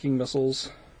 heat-seeking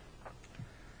missiles.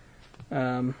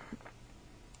 And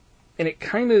it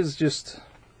kind of is just,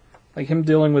 like, him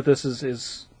dealing with this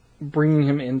is bringing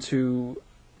him into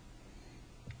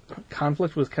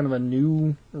conflict with kind of a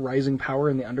new rising power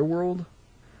in the underworld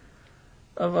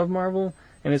of Marvel.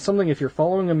 And it's something, if you're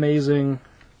following Amazing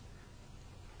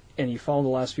and you follow the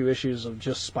last few issues of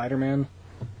just Spider-Man,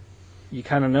 you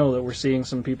kind of know that we're seeing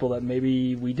some people that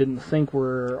maybe we didn't think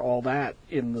were all that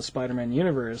in the Spider-Man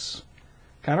universe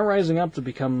kind of rising up to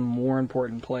become more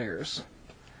important players.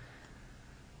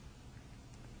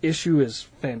 Issue is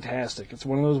fantastic. It's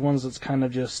one of those ones that's kind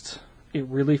of just, it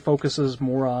really focuses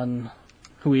more on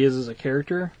who he is as a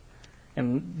character,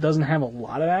 and doesn't have a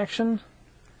lot of action,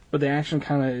 but the action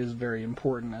kind of is very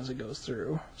important as it goes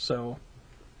through. So,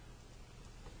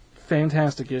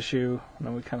 fantastic issue. I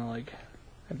know we kind of, like,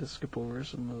 had to skip over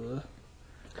some of the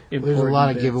important There's a lot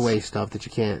of bits. giveaway stuff that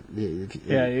you can't.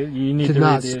 Yeah, you need to to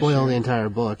not read the spoil issue. the entire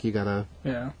book. You gotta,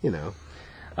 Yeah. you know.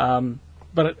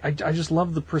 But I just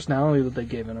love the personality that they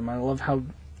gave him. I love how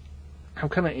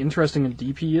kind of interesting and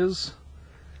deep he is,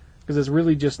 because it's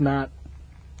really just not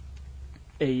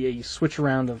a switch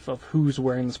around of who's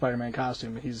wearing the Spider-Man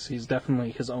costume. He's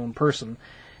definitely his own person,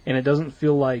 and it doesn't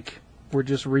feel like we're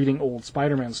just reading old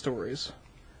Spider-Man stories.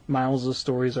 Miles'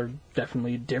 stories are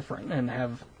definitely different and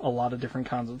have a lot of different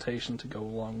connotation to go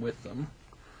along with them.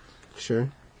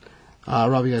 Sure.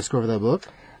 Rob, you got a score for that book?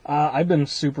 I've been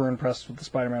super impressed with the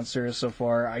Spider-Man series so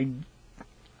far.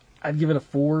 I'd give it a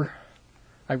 4.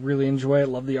 I really enjoy it.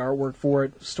 Love the artwork for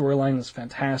it. Storyline is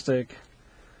fantastic.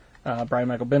 Brian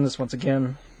Michael Bendis, once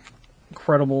again,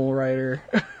 incredible writer.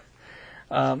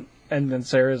 And then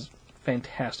Sarah's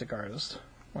fantastic artist.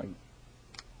 Like,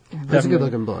 That's a good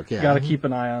looking book, yeah. Got to keep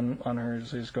an eye on her.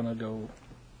 She's going to go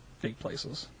big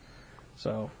places.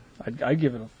 So I'd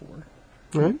give it a 4.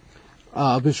 All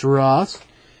right. Mr. Ross?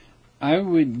 I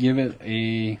would give it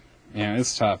a... Yeah,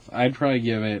 it's tough. I'd probably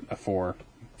give it a 4,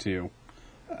 too.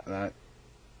 I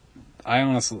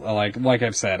honestly, like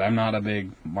I've said, I'm not a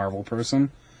big Marvel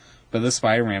person, but this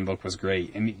Spider-Man book was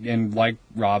great. And like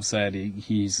Rob said,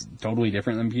 he's totally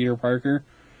different than Peter Parker,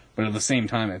 but at the same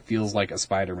time, it feels like a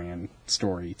Spider-Man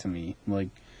story to me. Like,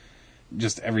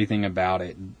 just everything about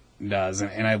it does.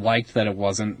 And I liked that it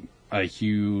wasn't a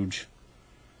huge...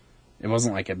 It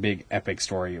wasn't like a big epic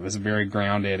story. It was a very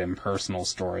grounded and personal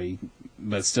story,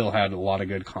 but still had a lot of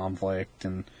good conflict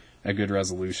and a good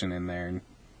resolution in there. And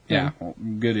yeah, well,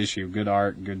 good issue, good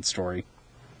art, good story.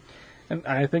 And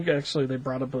I think actually they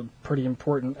brought up a pretty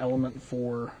important element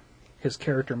for his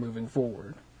character moving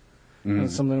forward. Mm-hmm. And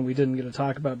it's something we didn't get to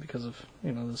talk about because of,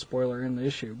 the spoiler in the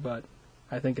issue, but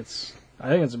I think it's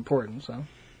important, so.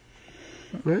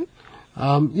 Right.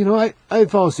 I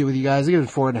follow suit with you guys. I give it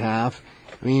 4.5.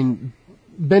 I mean,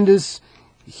 Bendis,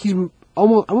 he's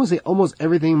almost, I want to say almost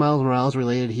everything Miles Morales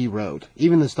related he wrote.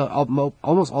 Even the stuff,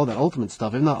 almost all that Ultimate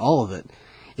stuff, if not all of it.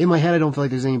 In my head, I don't feel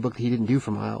like there's any book that he didn't do for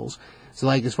Miles. So,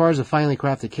 like, as far as a finely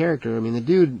crafted character, I mean, the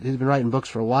dude has been writing books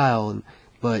for a while,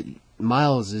 but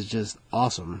Miles is just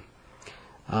awesome.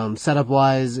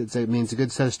 Setup-wise, it's a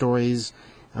good set of stories.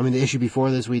 I mean, the issue before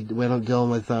this, we went on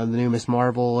dealing with the new Miss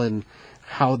Marvel and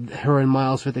how her and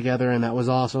Miles fit together, and that was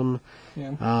awesome.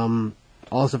 Yeah.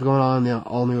 All the stuff going on, the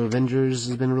all new Avengers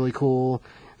has been really cool.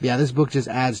 But yeah, this book just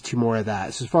adds to more of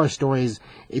that. So as far as stories,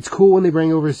 it's cool when they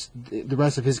bring over the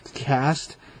rest of his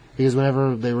cast, because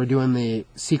whenever they were doing the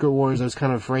Secret Wars, I was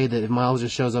kind of afraid that if Miles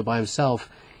just shows up by himself,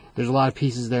 there's a lot of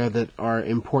pieces there that are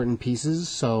important pieces,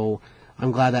 so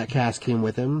I'm glad that cast came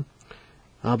with him.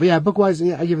 But yeah, book-wise,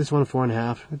 I give this one a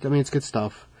 4.5. I mean, it's good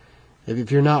stuff.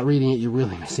 If you're not reading it, you're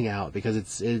really missing out,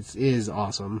 because it is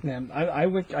awesome. Yeah,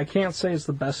 I can't say it's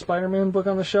the best Spider-Man book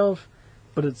on the shelf,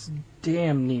 but it's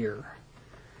damn near.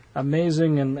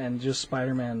 Amazing, and just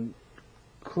Spider-Man,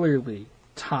 clearly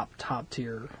top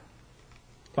tier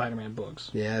Spider-Man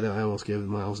books. Yeah, I almost give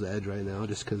Miles the edge right now,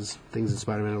 just because things in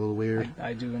Spider-Man are a little weird.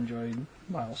 I do enjoy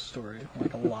Miles' story,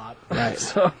 like, a lot. Right.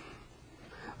 So.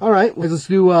 All right, let's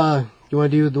do, you want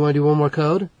to do one more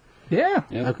code? Yeah.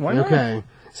 Yep. Why not? Okay.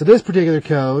 So this particular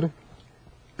code,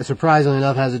 surprisingly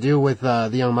enough, has to do with the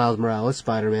young Miles Morales,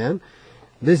 Spider-Man.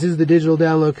 This is the digital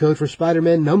download code for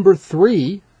Spider-Man number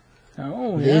 3.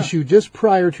 Oh, the yeah. issue just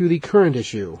prior to the current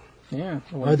issue. Yeah.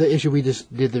 Or the issue we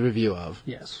just did the review of.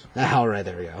 Yes. All right,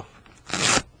 there we go.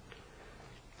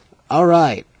 All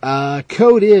right.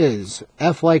 Code is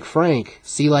F like Frank,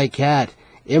 C like cat,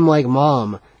 M like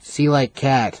mom, C like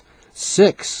cat,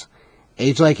 6,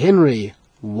 H like Henry,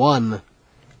 1,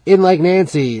 N like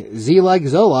Nancy, Z like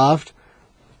Zoloft,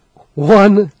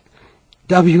 1,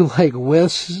 W like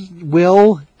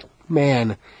Will,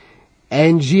 man,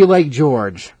 and G like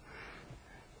George.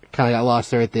 Kind of got lost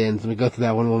there at the end. Let me go through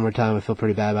that one more time. I feel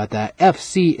pretty bad about that.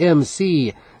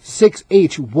 FCMC,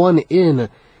 6H1N,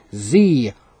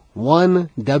 Z,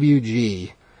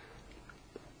 1WG.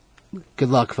 Good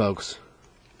luck, folks.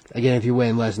 Again, if you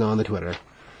win, let us know on the Twitter.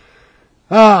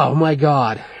 Oh, my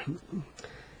God.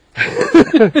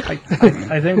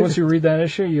 I think once you read that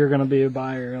issue, you're going to be a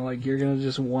buyer. Like, you're going to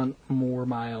just want more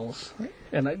Miles.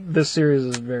 And this series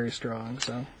is very strong,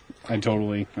 so. I'm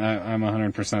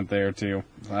 100% there, too.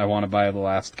 I want to buy the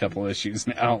last couple issues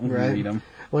now and read them.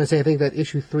 I want to say, I think that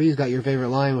issue 3's got your favorite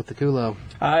line with the Kulo.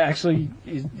 Actually,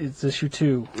 it's issue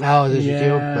 2. Oh, it's issue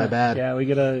 2? My bad. Yeah, we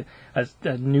get a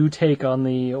new take on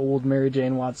the old Mary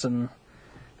Jane Watson.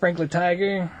 Frankly,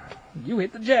 Tiger, you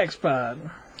hit the jackpot.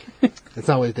 That's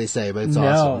not what they say, but it's No.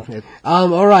 awesome.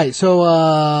 All right, so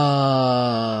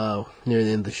near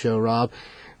the end of the show, Rob.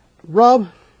 Rob,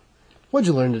 what'd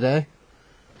you learn today?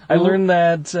 I learned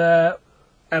that out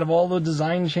of all the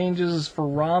design changes for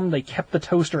ROM, they kept the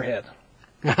toaster head.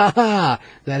 That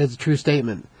is a true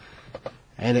statement,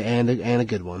 and a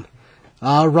good one.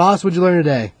 Ross, what'd you learn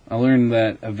today? I learned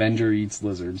that Avenger eats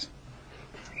lizards.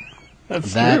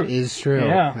 That true. is true.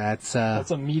 Yeah. That's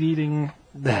a meat-eating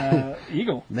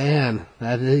eagle. Man,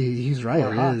 he's right.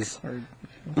 Or It hawk. is. Or,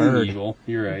 Bird. Eagle.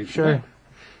 You're right. Sure.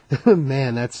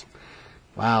 Man,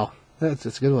 wow. That's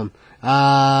a good one.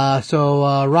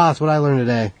 So Ross, what I learned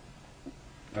today?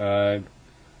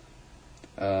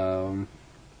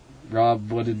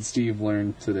 Rob, what did Steve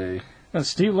learn today?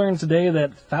 Steve learned today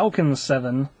that Falcon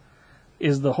 7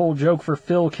 is the whole joke for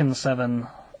Philkin 7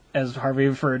 as Harvey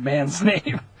Birdman's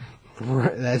name.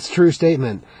 That's a true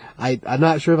statement. I'm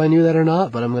not sure if I knew that or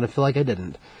not, but I'm going to feel like I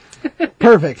didn't.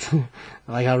 Perfect.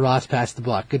 I like how Ross passed the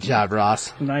buck. Good job,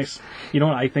 Ross. Nice. You know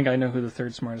what? I think I know who the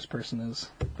third smartest person is,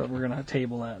 but we're going to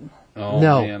table that. Oh,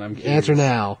 No, man, I'm curious. answer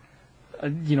now.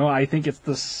 I think it's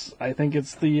this. I think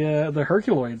it's the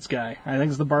Herculoids guy. I think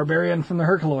it's the barbarian from the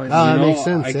Herculoids. That makes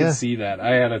sense, I yeah. could see that.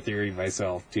 I had a theory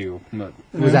myself, too. But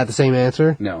Was that the same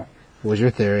answer? no. What was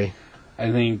your theory?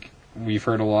 I think we've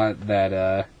heard a lot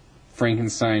that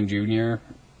Frankenstein Jr.,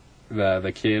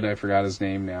 the kid, I forgot his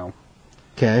name now,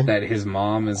 Okay. that his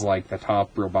mom is like the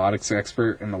top robotics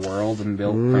expert in the world and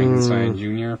built Frankenstein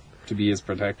Jr. to be his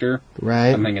protector. Right.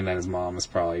 I'm thinking that his mom is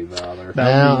probably the other.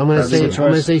 Now, I'm that'd be a good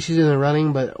gonna choice. say she's in the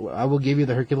running, but I will give you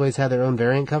the Herculoids had their own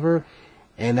variant cover,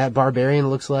 and that barbarian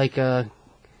looks like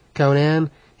Conan.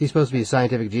 He's supposed to be a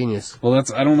scientific genius. Well,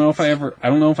 I don't know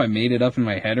if I made it up in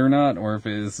my head or not, or if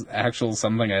it is actual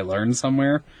something I learned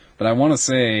somewhere. But I want to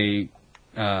say,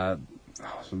 the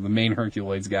main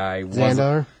Herculoids guy was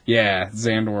Xandar? Yeah,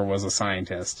 Xandor was a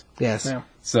scientist. Yes. Yeah.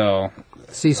 So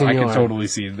Si, I senor. could totally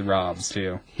see the Robs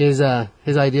too. His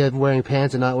idea of wearing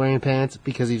pants and not wearing pants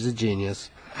because he's a genius.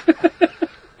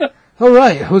 All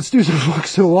right, let's do some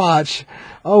books to watch.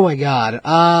 Oh my God.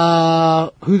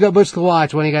 Who got books to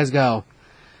watch? When do you guys go?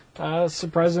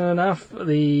 Surprisingly enough,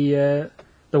 the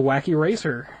Wacky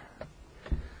Racer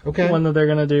Okay. one that they're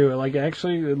gonna do. Like,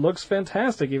 actually, it looks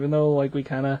fantastic. Even though, like, I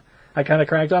kind of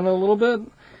cracked on it a little bit,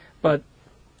 but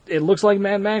it looks like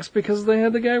Mad Max because they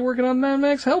had the guy working on Mad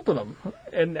Max helping them.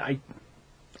 And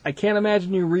I can't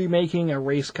imagine you remaking a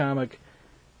race comic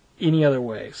any other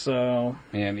way. So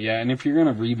And if you're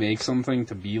gonna remake something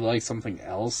to be like something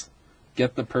else,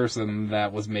 get the person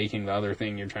that was making the other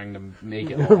thing you're trying to make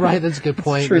it. Like. Right, that's a good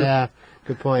point. true. Yeah,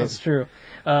 good point. that's true.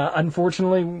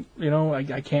 Unfortunately,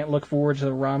 I can't look forward to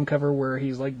the ROM cover where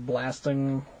he's like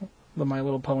blasting the My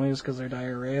Little Ponies because they're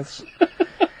dire wraiths.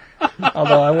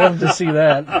 Although I wanted to see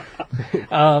that.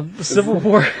 Civil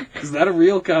War. Is that a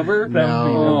real cover? No.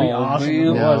 That'd be Oh, awesome. man.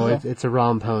 It No, was. it's a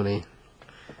ROM pony.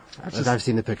 just- I've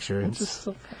seen the picture. It's It's just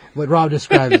so- what Rob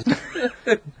describes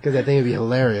because I think it'd be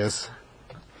hilarious.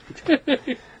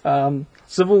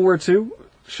 Civil War 2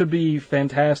 should be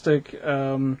fantastic.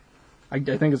 I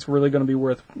think it's really going to be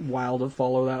worthwhile to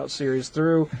follow that series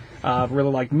through.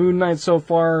 Really like Moon Knight so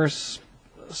far.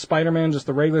 Spider-Man, just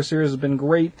the regular series, has been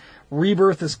great.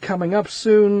 Rebirth is coming up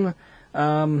soon.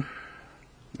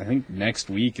 I think next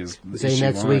week is. Say issue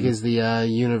next one. week is the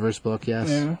Universe book. Yes.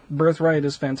 Yeah. Birthright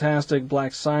is fantastic.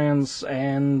 Black Science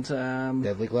and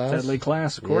Deadly Glass. Deadly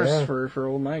Class, of course, Yeah. for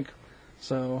old Mike.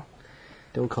 So,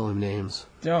 Don't call him names.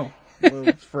 no, well,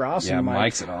 for awesome Yeah, Mike.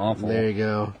 Mike's an awful. There you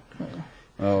go.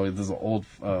 Oh, this is an old.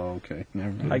 Oh, okay.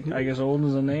 Never mind. I guess old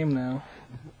is a name now.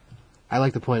 I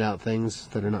like to point out things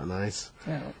that are not nice.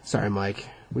 Yeah. Sorry, Mike.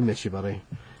 We miss you, buddy.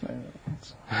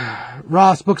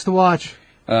 Ross, books to watch.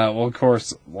 Well, of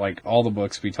course, like all the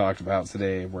books we talked about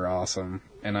today were awesome,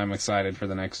 and I'm excited for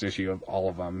the next issue of all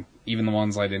of them, even the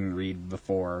ones I didn't read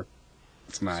before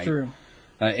tonight. It's true.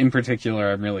 In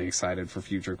particular, I'm really excited for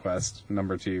Future Quest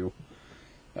 #2.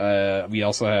 We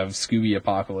also have Scooby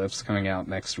Apocalypse coming out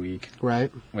next week,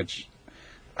 Right. which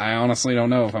I honestly don't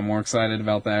know if I'm more excited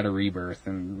about that or Rebirth.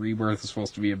 And Rebirth is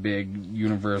supposed to be a big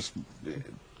universe.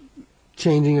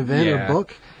 Changing event Yeah. or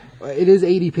book. It is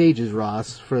 80 pages,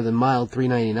 Ross, for the mild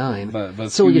 $3.99.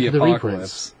 But So we Scooby get to the reprints.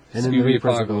 Apocalypse, And then the Scooby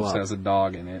reprints will go Apocalypse up. has a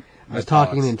dog in it. I was that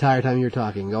talking talks. the entire time you were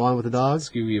talking. Go on with the dog.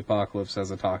 Scooby Apocalypse has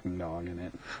a talking dog in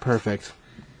it. Perfect.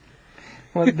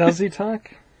 What, does he talk?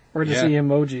 Or does Yeah. he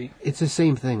emoji? It's the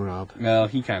same thing, Rob. Well,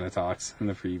 he kind of talks in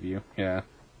the preview. Yeah,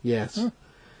 Yes.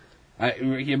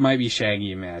 it might be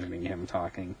Shaggy imagining him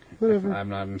talking. Whatever. I'm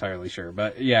not entirely sure,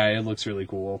 but yeah, it looks really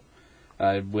cool.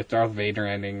 With Darth Vader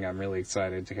ending, I'm really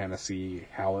excited to kind of see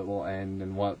how it will end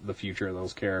and what the future of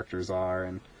those characters are.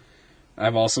 And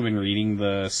I've also been reading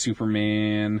the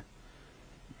Superman.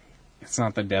 It's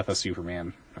not the Death of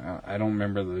Superman. I don't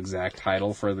remember the exact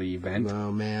title for the event,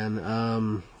 Oh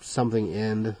man. Something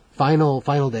end.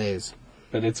 Final days.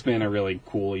 but it's been a really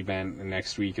cool event. And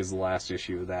next week is the last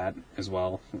issue of that as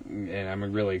well, and I'm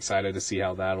really excited to see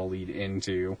how that'll lead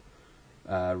into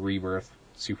Rebirth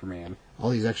Superman. All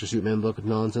these extra Superman book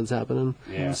nonsense happening.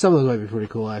 Yeah. Some of those might be pretty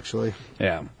cool, actually.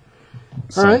 Yeah.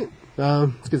 All right.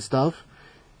 It's good stuff.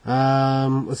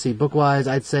 Let's see. Book-wise,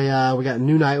 I'd say we got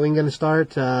new Nightwing going to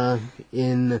start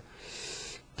in,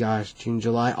 June,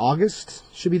 July, August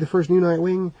should be the first new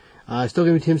Nightwing. Still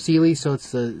going to be Tim Seeley, so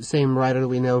it's the same writer that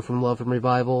we know from Love from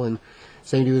Revival, and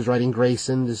same dude who's writing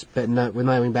Grayson, just with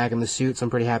Nightwing back in the suit, so I'm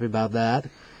pretty happy about that.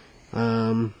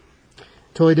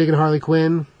 Totally digging Harley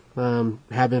Quinn.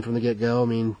 Have been from the get-go. I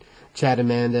mean,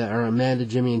 Amanda,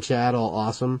 Jimmy, and Chad, all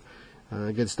awesome.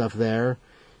 Good stuff there.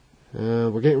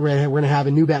 We're getting ready. We're going to have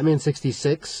a new Batman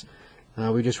 66.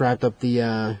 We just wrapped up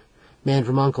the Man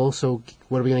from U.N.C.L.E., so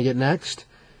what are we going to get next?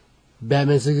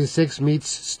 Batman 66 meets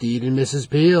Steed and Mrs.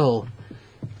 Peel.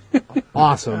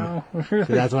 Awesome. So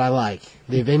that's what I like.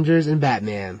 The Avengers and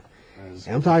Batman. And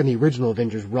I'm talking the original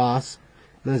Avengers, Ross.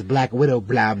 And there's Black Widow,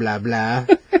 blah, blah, blah.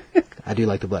 I do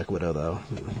like the Black Widow, though.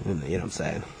 You know what I'm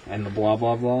saying? And the blah,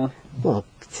 blah, blah. Well,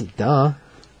 duh.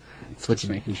 That's what Just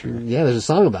making sure. Yeah, there's a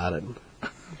song about it.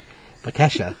 By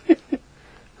Kesha,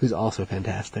 who's also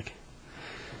fantastic.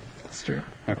 That's true.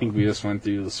 I think we just went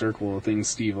through the circle of things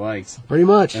Steve likes. Pretty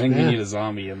much. I think yeah. we need a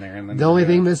zombie in there. And then The only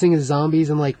thing missing is zombies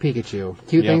and, like, Pikachu.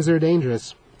 Cute Yep. things that are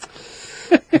dangerous.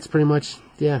 That's pretty much,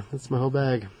 yeah, that's my whole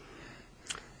bag.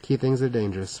 Cute things that are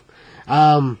dangerous.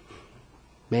 Man,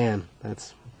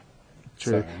 that's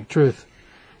truth. Sorry.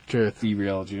 Truth.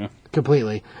 Derailed you.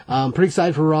 Completely. Pretty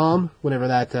excited for ROM whenever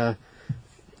that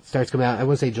starts coming out. I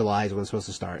wouldn't say July is when it's supposed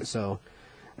to start. So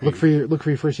look for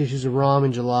your first issues of ROM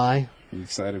in July. Are you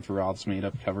excited for Rob's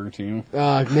made-up cover too?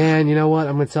 Man, you know what?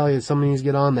 I'm gonna tell you, somebody needs to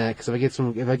get on that because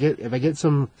if I get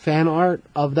some fan art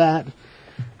of that,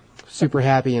 super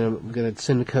happy, and I'm gonna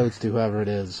send the codes to whoever it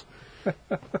is.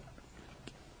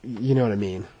 You know what I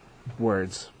mean?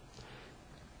 Words,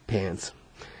 pants.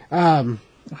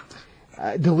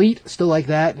 Delete, still like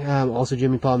that. Also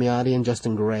Jimmy Palmiotti and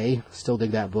Justin Gray, still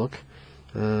dig that book.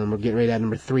 We're getting ready to have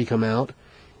number 3 come out.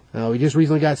 We just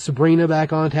recently got Sabrina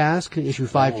back on task. Issue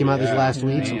 5 came out this yeah. last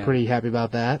week, so I'm Man. pretty happy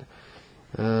about that.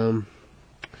 Man,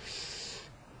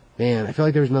 I feel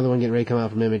like there was another one getting ready to come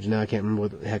out from Image now. I can't remember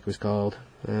what the heck it was called.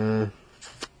 Yeah,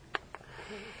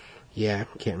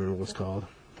 can't remember what it's called.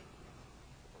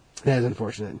 That is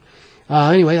unfortunate.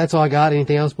 Anyway, that's all I got.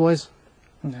 Anything else, boys?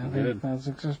 Yeah, I think that's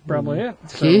just probably it.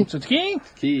 Key? So Key?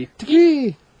 Key.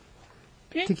 Tiki!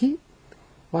 Tiki. Tiki!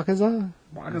 Wakaza!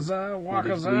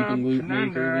 Wakaza, Sleeping loop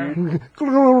maker.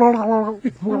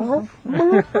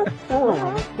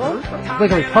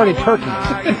 Like a retarded turkey.